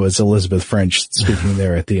 Oh. That was Elizabeth French speaking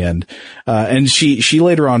there at the end. And she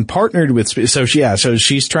later on partnered with, so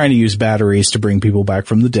she's trying to use batteries to bring people back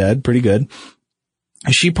from the dead. Pretty good.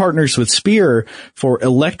 She partners with Spear for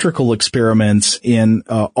electrical experiments in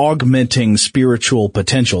augmenting spiritual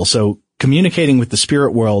potential. So communicating with the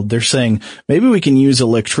spirit world, they're saying maybe we can use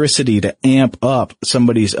electricity to amp up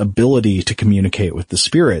somebody's ability to communicate with the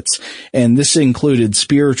spirits. And this included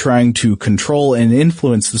Spear trying to control and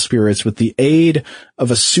influence the spirits with the aid of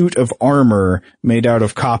a suit of armor made out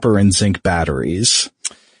of copper and zinc batteries.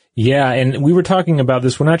 Yeah, and we were talking about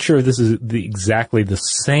this. We're not sure if this is exactly the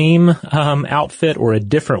same outfit or a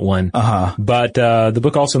different one. But the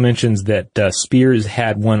book also mentions that Spears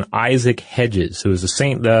had one Isaac Hedges, who was a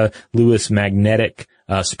St. Louis magnetic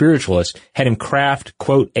spiritualist, had him craft,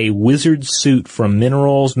 quote, a wizard suit from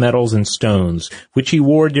minerals, metals, and stones, which he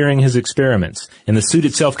wore during his experiments. And the suit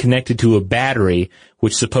itself connected to a battery,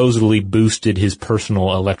 which supposedly boosted his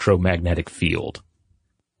personal electromagnetic field.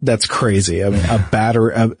 That's crazy. I mean,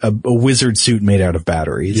 a wizard suit made out of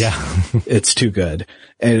batteries. Yeah. It's too good.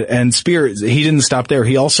 And Spear, he didn't stop there.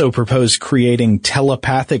 He also proposed creating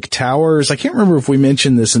telepathic towers. I can't remember if we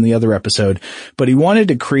mentioned this in the other episode, but he wanted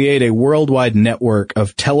to create a worldwide network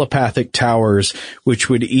of telepathic towers, which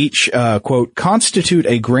would each, quote, constitute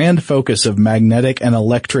a grand focus of magnetic and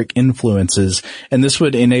electric influences. And this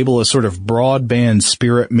would enable a sort of broadband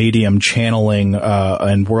spirit medium channeling,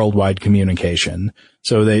 and worldwide communication.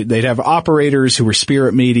 So they'd have operators who were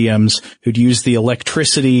spirit mediums who'd use the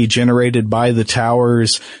electricity generated by the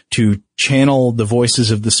towers to channel the voices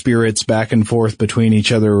of the spirits back and forth between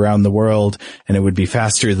each other around the world, and it would be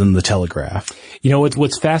faster than the telegraph. You know,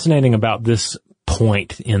 what's fascinating about this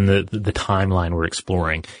point in the timeline we're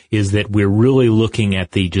exploring is that we're really looking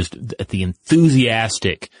at the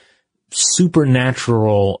enthusiastic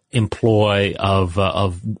supernatural employ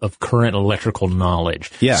of current electrical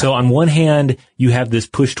knowledge. Yeah. So on one hand, you have this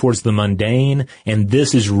push towards the mundane, and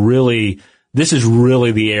this is really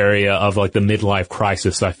the area of like the midlife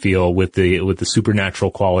crisis, I feel, with the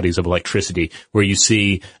supernatural qualities of electricity, where you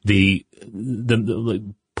see the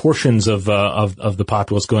portions of the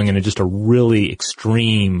populace going in just a really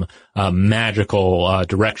extreme, magical,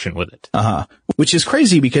 direction with it. Which is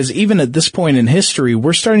crazy because even at this point in history,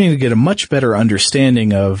 we're starting to get a much better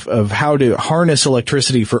understanding of how to harness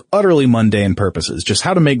electricity for utterly mundane purposes. Just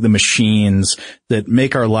how to make the machines that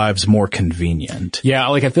make our lives more convenient. Yeah,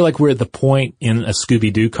 like I feel like we're at the point in a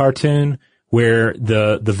Scooby-Doo cartoon where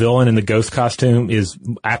the villain in the ghost costume is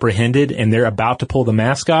apprehended and they're about to pull the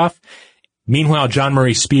mask off. Meanwhile, John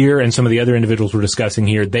Murray Spear and some of the other individuals we're discussing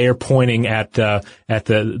here, they are pointing at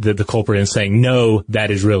the culprit and saying, no, that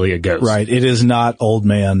is really a ghost. Right. It is not old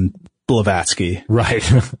man Blavatsky. Right.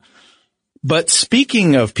 But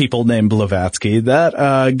speaking of people named Blavatsky,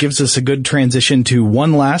 that gives us a good transition to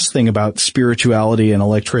one last thing about spirituality and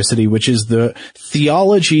electricity, which is the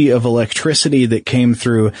theology of electricity that came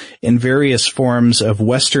through in various forms of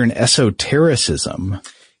Western esotericism.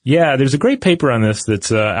 Yeah, there's a great paper on this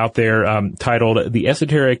that's out there titled The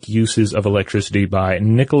Esoteric Uses of Electricity by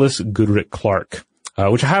Nicholas Goodrich Clark,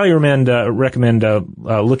 which I highly recommend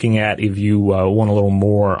looking at if you want a little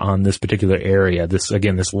more on this particular area. This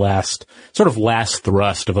last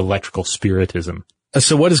thrust of electrical spiritism.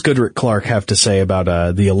 So what does Goodrich Clark have to say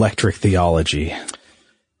about the electric theology?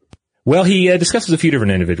 Well, he discusses a few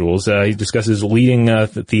different individuals. He discusses leading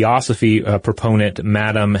theosophy proponent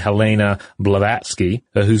Madame Helena Blavatsky,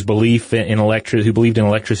 who believed in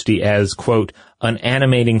electricity as, quote, an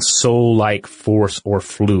animating soul-like force or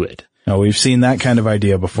fluid. Oh, we've seen that kind of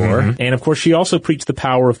idea before. Mm-hmm. And of course, she also preached the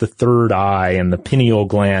power of the third eye and the pineal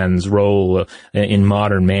gland's role in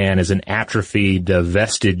modern man as an atrophied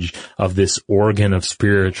vestige of this organ of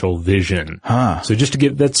spiritual vision. So just to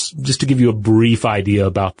give you a brief idea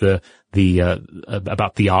about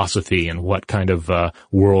about theosophy and what kind of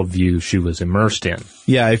worldview she was immersed in.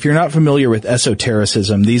 Yeah, if you're not familiar with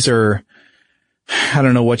esotericism, these are I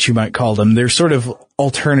don't know what you might call them. They're sort of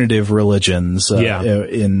alternative religions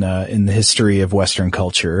in the history of Western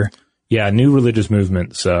culture. Yeah, new religious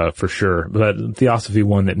movements for sure, but theosophy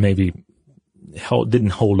one that maybe didn't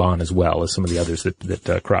hold on as well as some of the others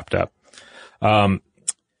that cropped up.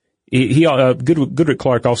 Goodrick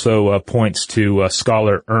Clark also points to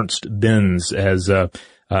scholar Ernst Benz as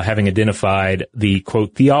having identified the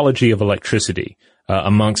quote theology of electricity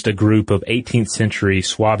amongst a group of 18th century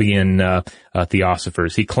Swabian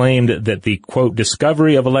theosophers. He claimed that the, quote,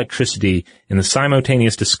 discovery of electricity and the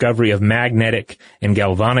simultaneous discovery of magnetic and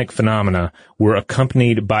galvanic phenomena were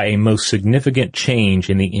accompanied by a most significant change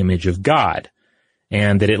in the image of God,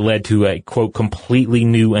 and that it led to a, quote, completely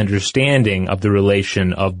new understanding of the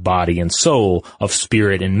relation of body and soul, of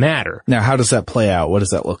spirit and matter. Now, how does that play out? What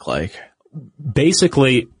does that look like?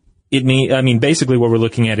 Basically, basically what we're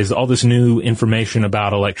looking at is all this new information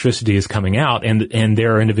about electricity is coming out, and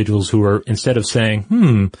there are individuals who are, instead of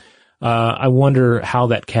saying, I wonder how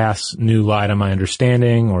that casts new light on my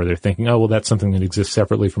understanding, or they're thinking, oh, well, that's something that exists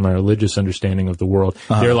separately from my religious understanding of the world.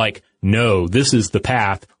 They're like, no, this is the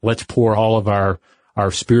path. Let's pour all of our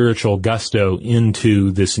spiritual gusto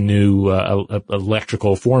into this new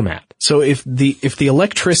electrical format. So if the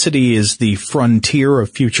electricity is the frontier of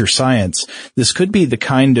future science, this could be the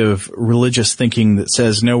kind of religious thinking that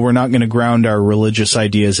says, no, we're not going to ground our religious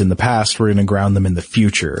ideas in the past, we're going to ground them in the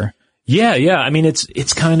future. Yeah.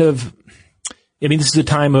 It's kind of, this is a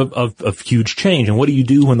time of huge change. And what do you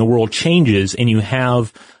do when the world changes and you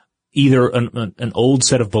have either an old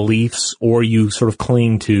set of beliefs, or you sort of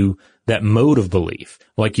cling to that mode of belief?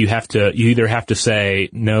 Like you either have to say,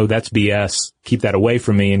 no, that's BS, keep that away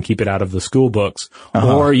from me and keep it out of the school books,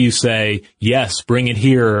 or you say, yes, bring it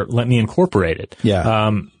here, let me incorporate it.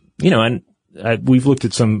 Yeah. We've looked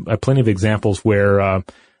at plenty of examples where,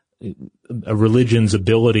 a religion's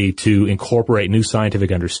ability to incorporate new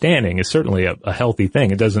scientific understanding is certainly a healthy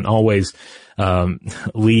thing. It doesn't always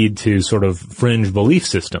lead to sort of fringe belief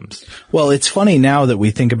systems. Well, it's funny now that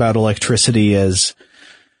we think about electricity as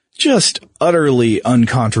just utterly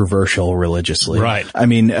uncontroversial religiously. Right.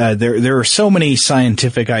 There are so many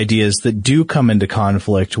scientific ideas that do come into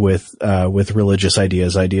conflict with religious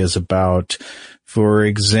ideas about, for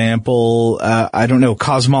example,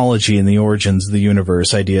 cosmology and the origins of the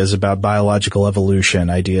universe, ideas about biological evolution,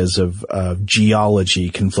 ideas of geology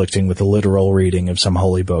conflicting with the literal reading of some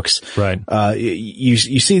holy books. Right. You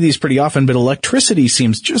see these pretty often, but electricity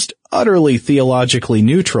seems just utterly theologically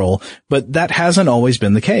neutral, but that hasn't always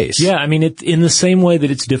been the case. Yeah, it's in the same way that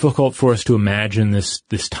it's difficult for us to imagine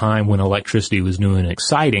this time when electricity was new and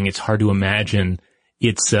exciting. It's hard to imagine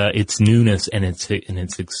its newness and its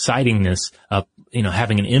excitingness,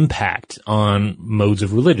 having an impact on modes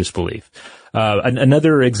of religious belief.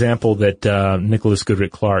 Another example that, Nicholas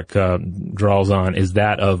Goodrick Clark, draws on is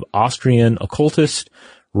that of Austrian occultist,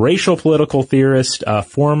 racial political theorist,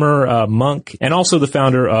 former, monk, and also the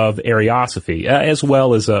founder of Ariosophy, as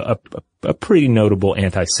well as a pretty notable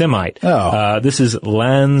anti-Semite. This is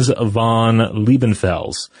Lanz von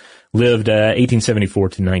Liebenfels. Lived 1874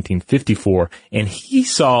 to 1954, and he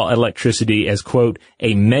saw electricity as, quote,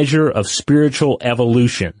 a measure of spiritual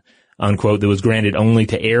evolution, unquote, that was granted only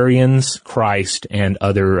to Arians, Christ, and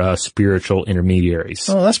other spiritual intermediaries.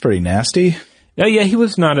 Oh, that's pretty nasty. Yeah, he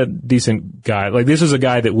was not a decent guy. Like, this was a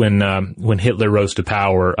guy that when Hitler rose to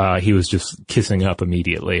power, he was just kissing up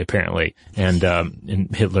immediately, apparently, and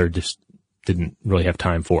Hitler just didn't really have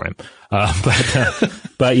time for him. He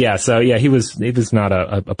was not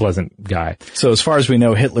a pleasant guy. So as far as we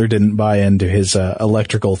know, Hitler didn't buy into his,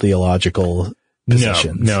 electrical theological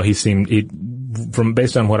positions. No,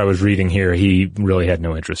 based on what I was reading here, he really had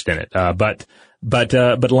no interest in it. But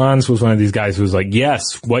Lanz was one of these guys who was like,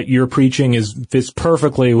 yes, what you're preaching fits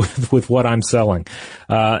perfectly with what I'm selling.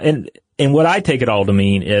 And what I take it all to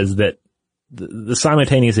mean is that the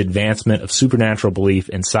simultaneous advancement of supernatural belief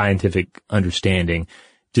and scientific understanding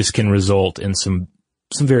just can result in some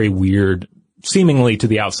very weird, seemingly to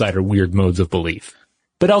the outsider, weird modes of belief,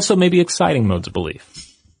 but also maybe exciting modes of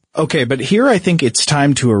belief. Okay, but here I think it's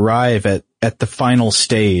time to arrive at the final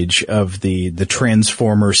stage of the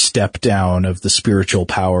transformer step down of the spiritual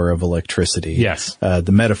power of electricity. Yes.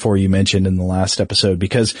 The metaphor you mentioned in the last episode,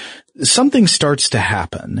 because something starts to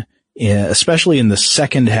happen, especially in the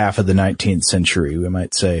second half of the 19th century, we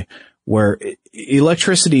might say, where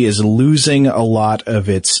electricity is losing a lot of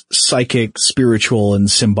its psychic, spiritual, and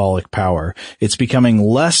symbolic power. It's becoming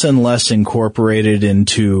less and less incorporated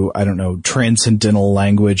into, transcendental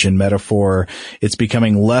language and metaphor. It's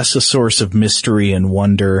becoming less a source of mystery and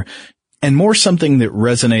wonder. and more something that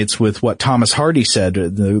resonates with what Thomas Hardy said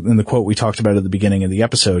in the quote we talked about at the beginning of the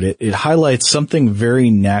episode. It highlights something very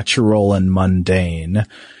natural and mundane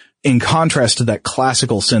in contrast to that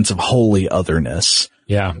classical sense of holy otherness.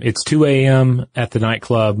 Yeah, it's 2 a.m. at the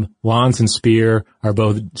nightclub. Lons and Spear are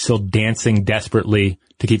both still dancing desperately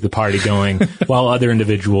to keep the party going while other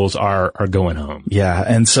individuals are going home. Yeah,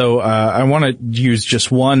 and so I want to use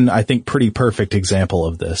just one, I think, pretty perfect example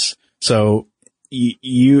of this. So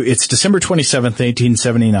it's December 27th,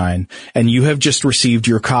 1879, and you have just received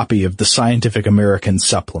your copy of the Scientific American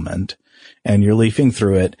Supplement, and you're leafing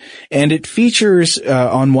through it, and it features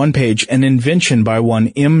on one page an invention by one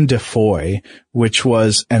M. Defoe, which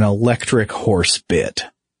was an electric horse bit.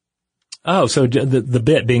 Oh, so the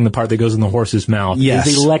bit being the part that goes in the horse's mouth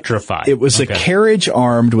is electrified. It was a carriage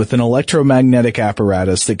armed with an electromagnetic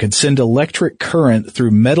apparatus that could send electric current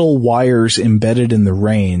through metal wires embedded in the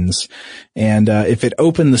reins. And if it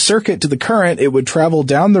opened the circuit to the current, it would travel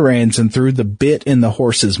down the reins and through the bit in the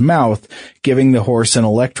horse's mouth, giving the horse an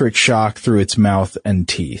electric shock through its mouth and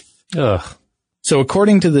teeth. Ugh. So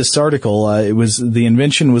according to this article, the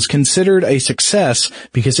invention was considered a success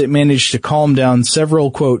because it managed to calm down several,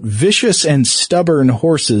 quote, vicious and stubborn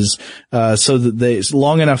horses, so that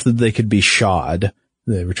long enough that they could be shod.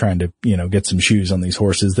 They were trying to, get some shoes on these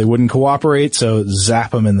horses. They wouldn't cooperate, so zap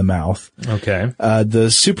them in the mouth. Okay. The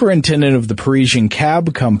superintendent of the Parisian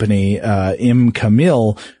cab company, M.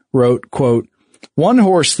 Camille, wrote, quote, one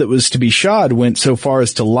horse that was to be shod went so far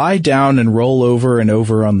as to lie down and roll over and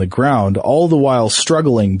over on the ground, all the while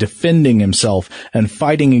struggling, defending himself, and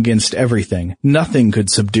fighting against everything. Nothing could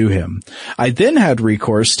subdue him. I then had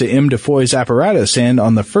recourse to M. Defoe's apparatus, and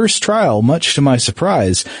on the first trial, much to my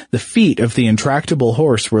surprise, the feet of the intractable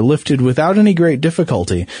horse were lifted without any great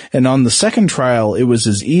difficulty, and on the second trial it was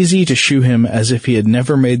as easy to shoe him as if he had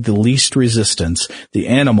never made the least resistance. The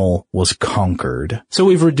animal was conquered. So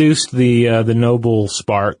we've reduced the noble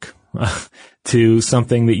spark to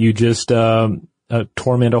something that you just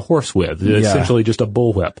torment a horse with. It's essentially just a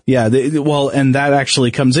bullwhip. Yeah, and that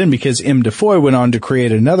actually comes in because M. Defoe went on to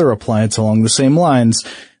create another appliance along the same lines,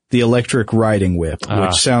 the electric riding whip,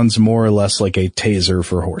 which sounds more or less like a taser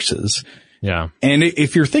for horses. Yeah. And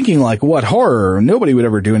if you're thinking like, what horror? Nobody would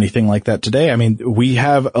ever do anything like that today. I mean, we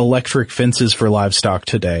have electric fences for livestock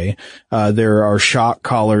today. There are shock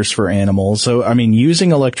collars for animals. So, I mean,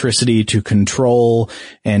 using electricity to control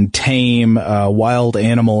and tame wild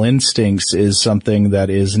animal instincts is something that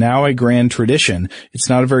is now a grand tradition. It's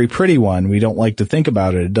not a very pretty one. We don't like to think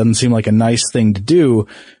about it. It doesn't seem like a nice thing to do,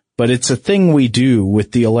 but it's a thing we do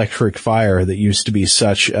with the electric fire that used to be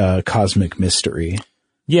such a cosmic mystery.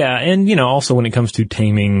 Yeah, and, also when it comes to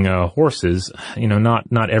taming horses,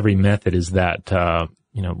 not every method is that,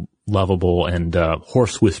 lovable and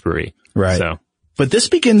horse whispery. Right. So. But this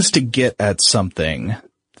begins to get at something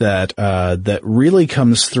that really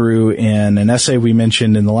comes through in an essay we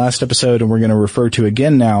mentioned in the last episode, and we're going to refer to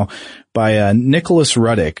again now, by Nicholas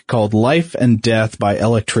Ruddick, called Life and Death by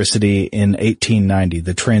Electricity in 1890,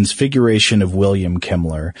 The Transfiguration of William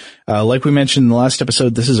Kemmler. Like we mentioned in the last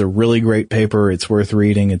episode, this is a really great paper. It's worth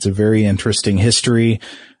reading. It's a very interesting history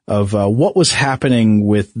of what was happening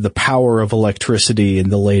with the power of electricity in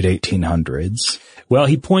the late 1800s. Well,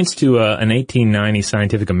 he points to an 1890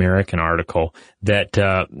 Scientific American article that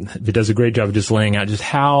does a great job of just laying out just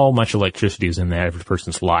how much electricity is in the average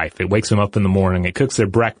person's life. It wakes them up in the morning. It cooks their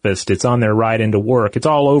breakfast. It's on their ride into work. It's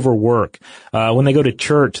all over work. When they go to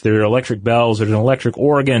church, there are electric bells. There's an electric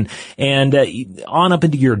organ. And on up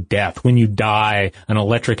into your death. When you die, an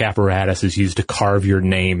electric apparatus is used to carve your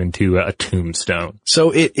name into a tombstone.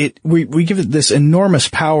 So we give it this enormous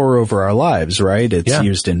power over our lives, right? It's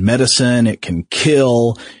used in medicine. It can kill.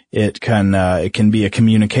 It can be a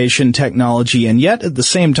communication technology, and yet at the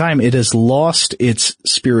same time, it has lost its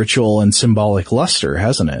spiritual and symbolic luster,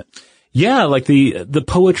 hasn't it? Yeah, like the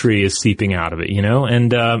poetry is seeping out of it,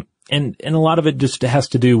 and a lot of it just has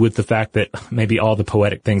to do with the fact that maybe all the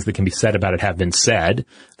poetic things that can be said about it have been said,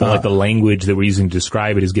 but like the language that we're using to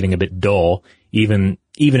describe it is getting a bit dull, even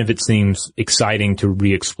if it seems exciting to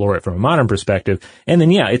re-explore it from a modern perspective. And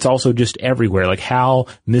then, it's also just everywhere. Like, how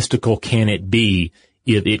mystical can it be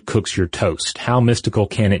if it cooks your toast? How mystical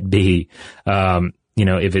can it be,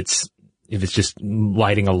 if it's just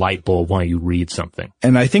lighting a light bulb while you read something?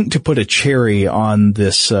 And I think to put a cherry on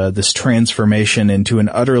this transformation into an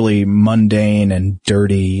utterly mundane and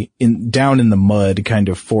dirty, down in the mud kind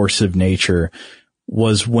of force of nature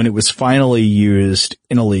was when it was finally used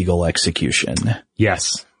in a legal execution.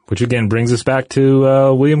 Yes. Which again brings us back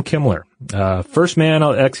to William Kemmler, first man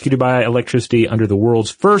executed by electricity under the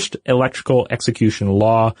world's first electrical execution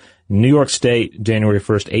law, New York State, January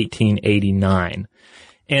 1st, 1889.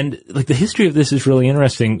 And like the history of this is really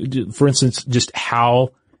interesting. For instance, just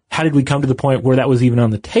how did we come to the point where that was even on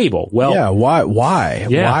the table? Well, yeah, why?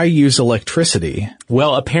 Yeah. Why use electricity?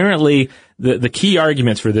 Well, apparently the key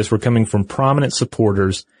arguments for this were coming from prominent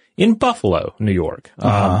supporters in Buffalo, New York.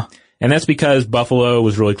 And that's because Buffalo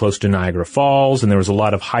was really close to Niagara Falls, and there was a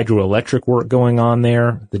lot of hydroelectric work going on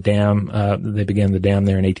there. The dam, they began the dam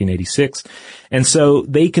there in 1886. And so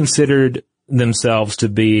they considered themselves to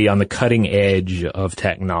be on the cutting edge of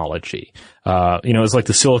technology. It's like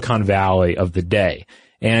the Silicon Valley of the day.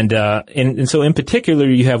 And so in particular,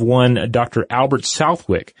 you have one, Dr. Albert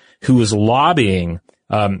Southwick, who was lobbying,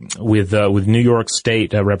 with New York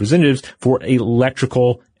State representatives for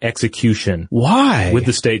electrical execution. Why? With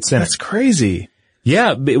the state Senate. That's crazy.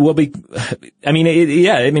 Yeah. It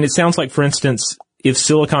sounds like, for instance, if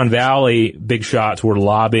Silicon Valley big shots were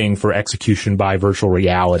lobbying for execution by virtual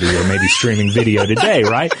reality or maybe streaming video today,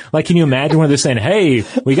 right? Like, can you imagine where they're saying, hey,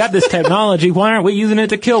 we got this technology, why aren't we using it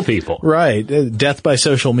to kill people? Right. Death by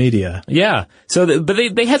social media. Yeah. So, but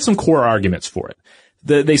they had some core arguments for it.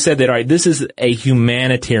 They said that, all right, this is a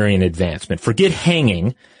humanitarian advancement. Forget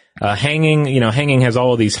hanging. Hanging has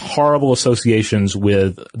all of these horrible associations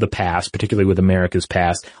with the past, particularly with America's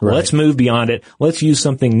past. Right. Let's move beyond it. Let's use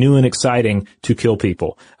something new and exciting to kill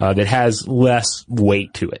people, that has less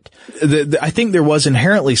weight to it. I think there was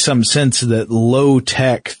inherently some sense that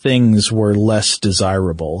low-tech things were less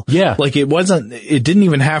desirable. Yeah. Like it didn't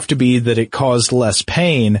even have to be that it caused less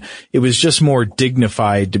pain. It was just more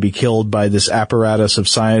dignified to be killed by this apparatus of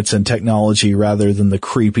science and technology rather than the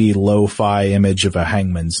creepy lo-fi image of a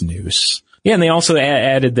hangman's noose. Yeah, and they also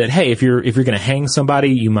added that, hey, if you're going to hang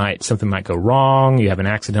somebody, something might go wrong. You have an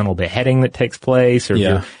accidental beheading that takes place,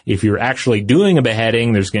 or if you're actually doing a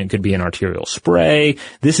beheading, could be an arterial spray.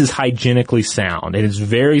 This is hygienically sound. It is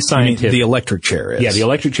very scientific. The electric chair is. Yeah, the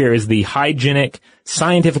electric chair is the hygienic,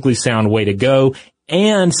 scientifically sound way to go.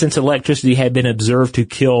 And since electricity had been observed to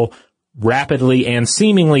kill rapidly and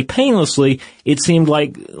seemingly painlessly, it seemed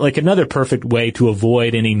like another perfect way to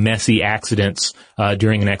avoid any messy accidents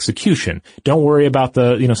during an execution. Don't worry about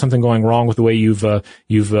something going wrong with the way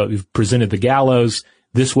you've presented the gallows.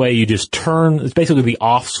 This way you just it's basically the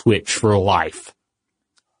off switch for life.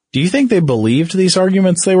 Do you think they believed these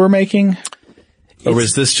arguments they were making? Or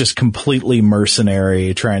was this just completely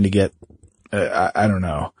mercenary trying to get I don't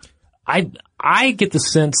know. I get the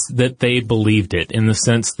sense that they believed it, in the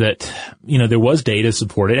sense that, there was data to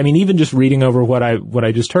support it. I mean, even just reading over what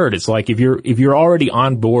I just heard, it's like if you're already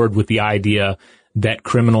on board with the idea that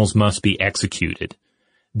criminals must be executed,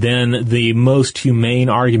 then the most humane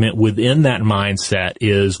argument within that mindset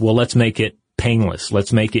is, well, let's make it painless.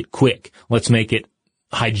 Let's make it quick. Let's make it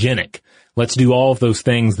hygienic. Let's do all of those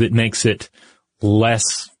things that makes it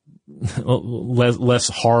less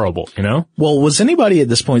horrible, Well, was anybody at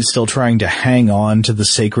this point still trying to hang on to the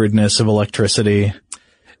sacredness of electricity?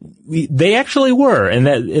 They actually were, and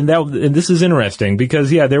this is interesting because,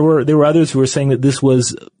 there were others who were saying that this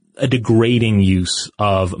was a degrading use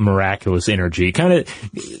of miraculous energy. Kind of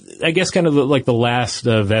like the last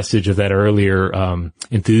vestige of that earlier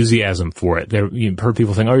enthusiasm for it. You've heard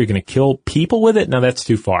people saying, "Oh, you're going to kill people with it?" No, that's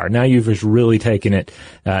too far. Now you've just really taken it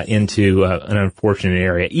into an unfortunate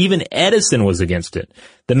area. Even Edison was against it.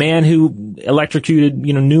 The man who electrocuted,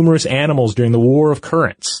 numerous animals during the War of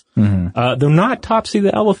Currents. Mm-hmm. Though not Topsy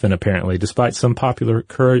the elephant, apparently, despite some popular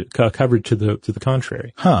coverage to the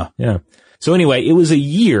contrary. Huh. Yeah. So anyway, it was a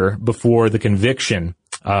year before the conviction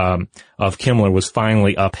of Kimmler was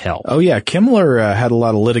finally upheld. Oh yeah, Kimmler had a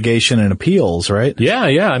lot of litigation and appeals, right?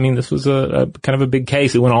 Yeah. I mean, this was a kind of a big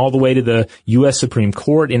case. It went all the way to the U.S. Supreme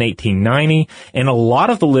Court in 1890, and a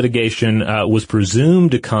lot of the litigation was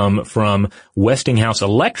presumed to come from Westinghouse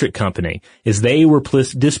Electric Company, as they were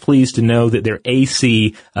displeased to know that their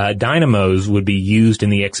AC dynamos would be used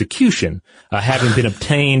in the execution, having been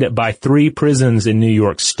obtained by 3 prisons in New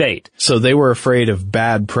York State. So they were afraid of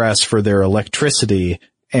bad press for their electricity,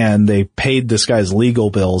 and they paid this guy's legal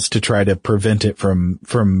bills to try to prevent it from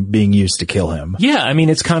being used to kill him. Yeah, I mean,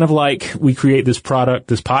 it's kind of like we create this product,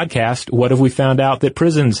 this podcast. What if we found out that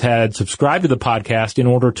prisons had subscribed to the podcast in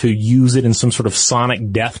order to use it in some sort of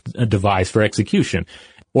sonic death device for execution?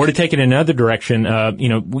 Or to take it in another direction,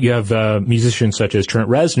 you have musicians such as Trent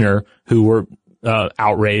Reznor who were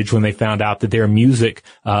outraged when they found out that their music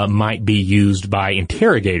might be used by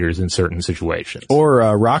interrogators in certain situations.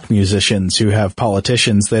 Or rock musicians who have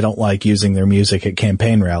politicians they don't like using their music at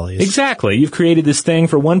campaign rallies. Exactly. You've created this thing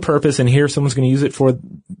for one purpose, and here someone's going to use it for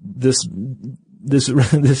this this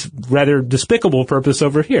rather despicable purpose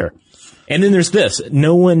over here. And then there's this.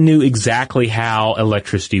 No one knew exactly how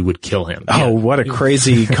electricity would kill him. Oh, what a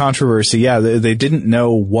crazy controversy. Yeah, they didn't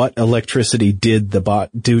know what electricity did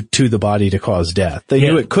do to the body to cause death. They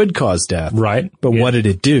knew it could cause death. Right. But what did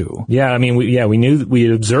it do? Yeah, I mean, we knew, we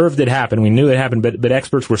had observed it happen. We knew it happened, but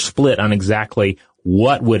experts were split on exactly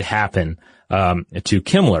what would happen to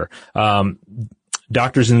Kimmler.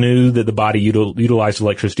 Doctors knew that the body utilized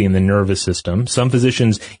electricity in the nervous system. Some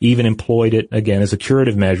physicians even employed it, again, as a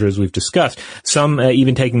curative measure, as we've discussed. Some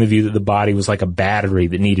even taking the view that the body was like a battery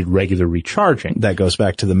that needed regular recharging. That goes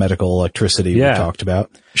back to the medical electricity we talked about.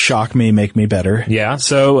 Shock me, make me better. Yeah.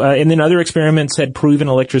 So, and then other experiments had proven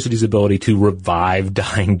electricity's ability to revive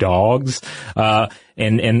dying dogs.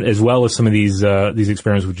 And as well as some of these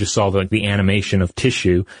experiments we just saw, like the animation of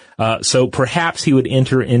tissue. So perhaps he would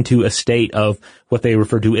enter into a state of what they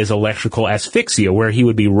refer to as electrical asphyxia, where he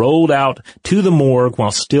would be rolled out to the morgue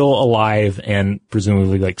while still alive and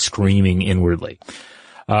presumably like screaming inwardly.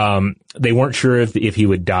 They weren't sure if he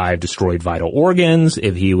would die of destroyed vital organs,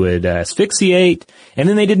 if he would asphyxiate, and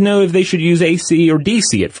then they didn't know if they should use AC or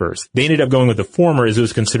DC at first. They ended up going with the former as it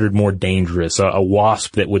was considered more dangerous, a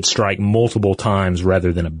wasp that would strike multiple times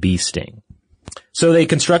rather than a bee sting. So they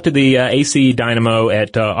constructed the AC dynamo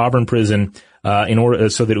at Auburn Prison in order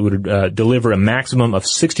so that it would deliver a maximum of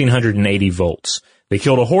 1,680 volts. They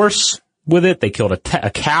killed a horse with it. They killed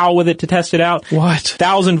a cow with it to test it out. What?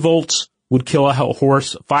 1,000 volts would kill a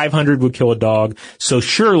horse, 500 would kill a dog. So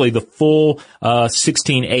surely the full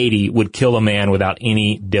 1680 would kill a man without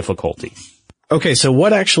any difficulty. Okay, so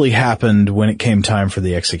what actually happened when it came time for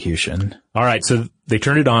the execution? All right, so they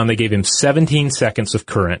turned it on. They gave him 17 seconds of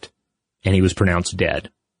current, and he was pronounced dead.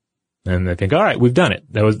 And they think, all right, we've done it.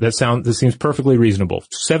 That seems perfectly reasonable.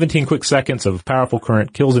 17 quick seconds of powerful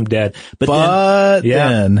current kills him dead. But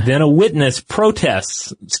then a witness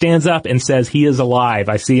protests, stands up and says he is alive.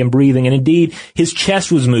 I see him breathing. And indeed, his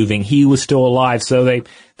chest was moving. He was still alive. So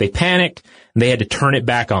they panicked. And they had to turn it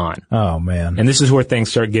back on. Oh, man. And this is where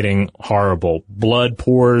things start getting horrible. Blood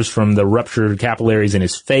pours from the ruptured capillaries in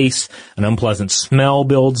his face. An unpleasant smell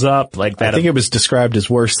builds up like that. I think it was described as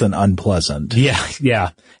worse than unpleasant. Yeah.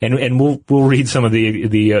 And we'll read some of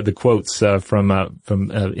the quotes from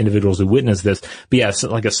individuals who witnessed this. But yeah, it's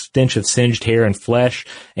like a stench of singed hair and flesh.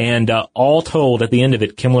 And all told, at the end of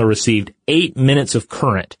it, Kimmler received 8 minutes of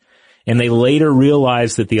current. And they later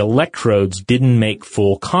realized that the electrodes didn't make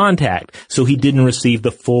full contact, so he didn't receive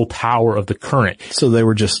the full power of the current. So they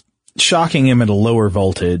were just shocking him at a lower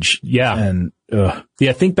voltage. Yeah. And,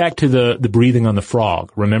 yeah, think back to the breathing on the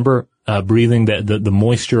frog. Remember? Breathing the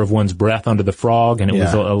moisture of one's breath onto the frog, and it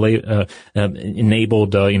was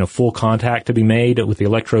enabled, full contact to be made with the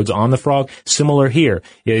electrodes on the frog. Similar here.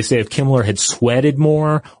 They say if Kimmler had sweated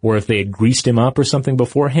more, or if they had greased him up or something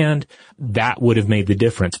beforehand, that would have made the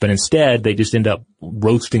difference. But instead, they just end up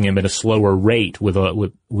roasting him at a slower rate with a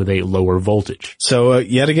lower voltage. So,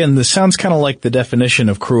 yet again, this sounds kind of like the definition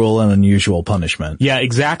of cruel and unusual punishment. Yeah,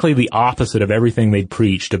 exactly the opposite of everything they'd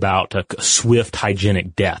preached about a swift,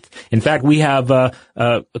 hygienic death. In fact, we have a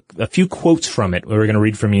few quotes from it we're going to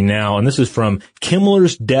read from you now, and this is from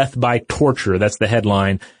Kimmler's Death by Torture. That's the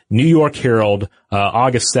headline, New York Herald,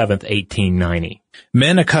 August 7th, 1890.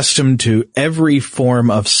 Men accustomed to every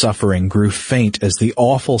form of suffering grew faint as the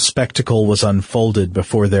awful spectacle was unfolded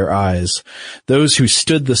before their eyes. Those who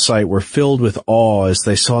stood the sight were filled with awe as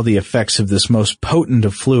they saw the effects of this most potent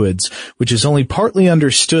of fluids, which is only partly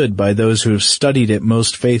understood by those who have studied it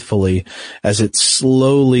most faithfully, as it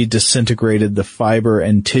slowly disintegrated the fiber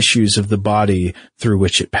and tissues of the body through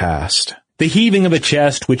which it passed. The heaving of a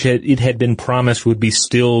chest, which it had been promised would be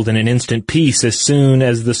stilled in an instant peace as soon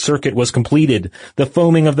as the circuit was completed, the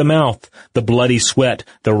foaming of the mouth, the bloody sweat,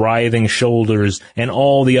 the writhing shoulders, and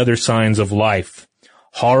all the other signs of life.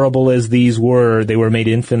 Horrible as these were, they were made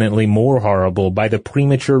infinitely more horrible by the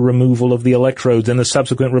premature removal of the electrodes and the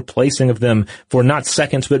subsequent replacing of them for not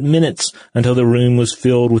seconds but minutes until the room was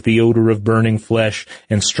filled with the odor of burning flesh,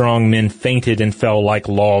 and strong men fainted and fell like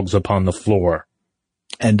logs upon the floor.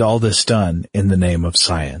 And all this done in the name of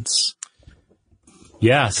science.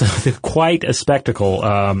 Yeah, so quite a spectacle,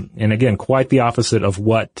 and again, quite the opposite of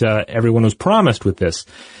what everyone was promised with this.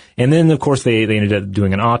 And then, of course, they ended up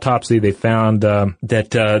doing an autopsy. They found that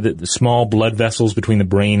the small blood vessels between the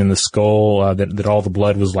brain and the skull, that all the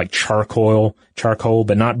blood was like charcoal,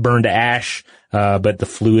 but not burned to ash. But the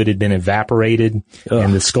fluid had been evaporated. Ugh.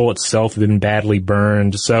 And the skull itself had been badly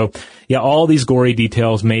burned. So, yeah, all these gory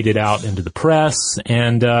details made it out into the press,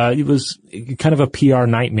 and it was kind of a PR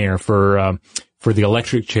nightmare for for the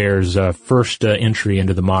electric chair's first entry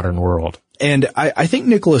into the modern world. And I think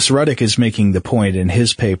Nicholas Ruddick is making the point in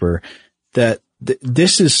his paper that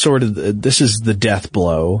this is the death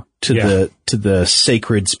blow to the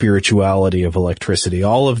sacred spirituality of electricity.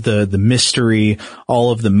 All of the mystery,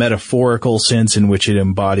 all of the metaphorical sense in which it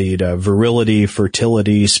embodied virility,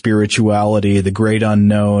 fertility, spirituality, the great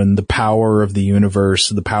unknown, the power of the universe,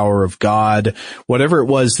 the power of God, whatever it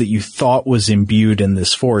was that you thought was imbued in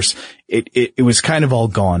this force, it was kind of all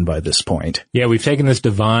gone by this point. Yeah, we've taken this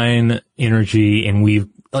divine energy and we've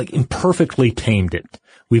imperfectly tamed it.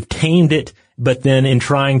 We've tamed it, but then in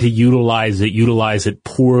trying to utilize it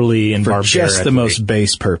poorly and barbarically. For just the most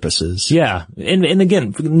base purposes. Yeah. And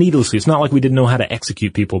again, needlessly, it's not like we didn't know how to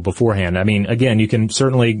execute people beforehand. I mean, again, you can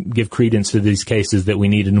certainly give credence to these cases that we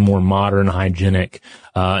needed a more modern, hygienic,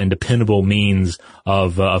 and dependable means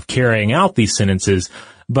of carrying out these sentences.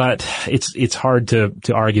 But it's hard to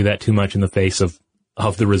argue that too much in the face of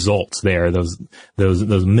the results there,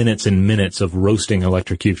 those minutes and minutes of roasting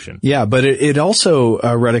electrocution. Yeah, but it also,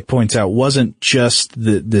 Ruddick points out, wasn't just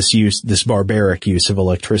this barbaric use of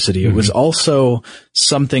electricity. It was also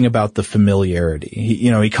something about the familiarity.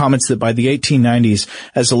 He comments that by the 1890s,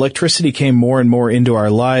 as electricity came more and more into our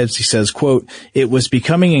lives, he says, quote, "It was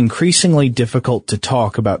becoming increasingly difficult to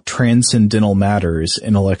talk about transcendental matters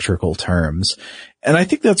in electrical terms." And I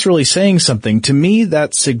think that's really saying something. To me,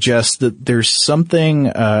 that suggests that there's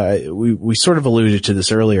something, we sort of alluded to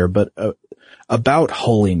this earlier, but about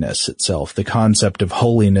holiness itself, the concept of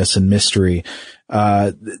holiness and mystery,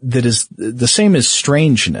 that is the same as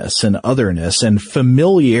strangeness and otherness, and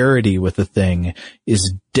familiarity with a thing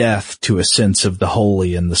is death to a sense of the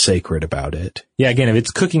holy and the sacred about it. Yeah, again, if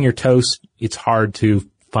it's cooking your toast, it's hard to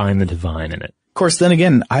find the divine in it. Of course, then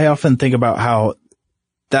again, I often think about how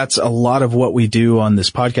that's a lot of what we do on this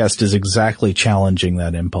podcast is exactly challenging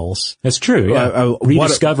that impulse. That's true. Yeah.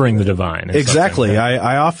 Rediscovering the divine. Exactly.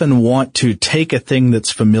 I often want to take a thing that's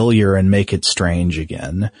familiar and make it strange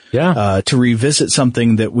again. Yeah. To revisit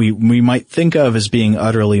something that we might think of as being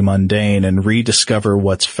utterly mundane and rediscover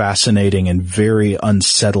what's fascinating and very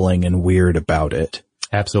unsettling and weird about it.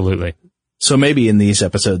 Absolutely. So maybe in these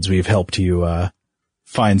episodes we've helped you,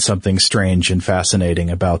 find something strange and fascinating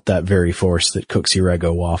about that very force that cooks your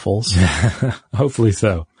Eggo waffles. Hopefully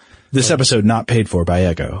so. This episode not paid for by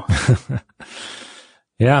Eggo.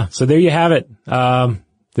 Yeah. So there you have it.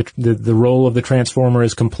 The role of the transformer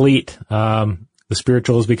is complete. The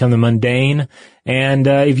spiritual has become the mundane. And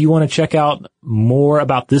if you want to check out more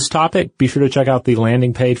about this topic, be sure to check out the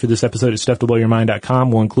landing page for this episode at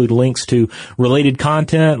stufftoblowyourmind.com. We'll include links to related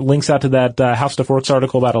content, links out to that How Stuff Works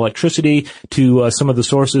article about electricity, to some of the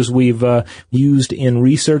sources we've used in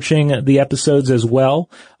researching the episodes as well.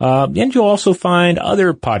 And you'll also find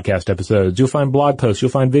other podcast episodes. You'll find blog posts. You'll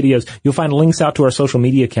find videos. You'll find links out to our social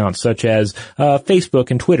media accounts such as Facebook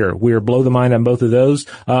and Twitter. We're Blow the Mind on both of those.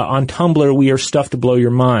 On Tumblr, we are Stuff to Blow Your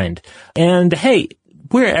Mind. And hey,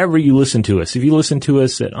 wherever you listen to us, if you listen to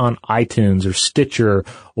us on iTunes or Stitcher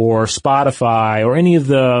or Spotify or any of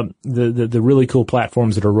the really cool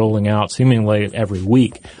platforms that are rolling out seemingly every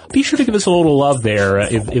week, be sure to give us a little love there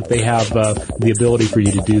if they have the ability for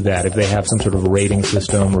you to do that. If they have some sort of a rating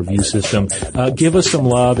system, review system, give us some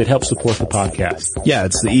love. It helps support the podcast. Yeah,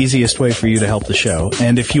 it's the easiest way for you to help the show.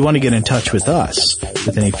 And if you want to get in touch with us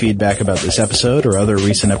with any feedback about this episode or other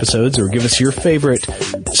recent episodes, or give us your favorite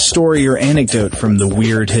story or anecdote from the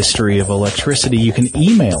weird history of electricity, you can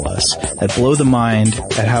email us at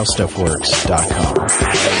blowthemind@howstuffworks.com.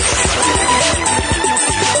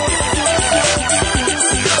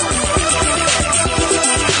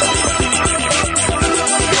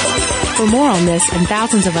 For more on this and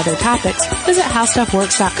thousands of other topics, visit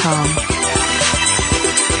howstuffworks.com.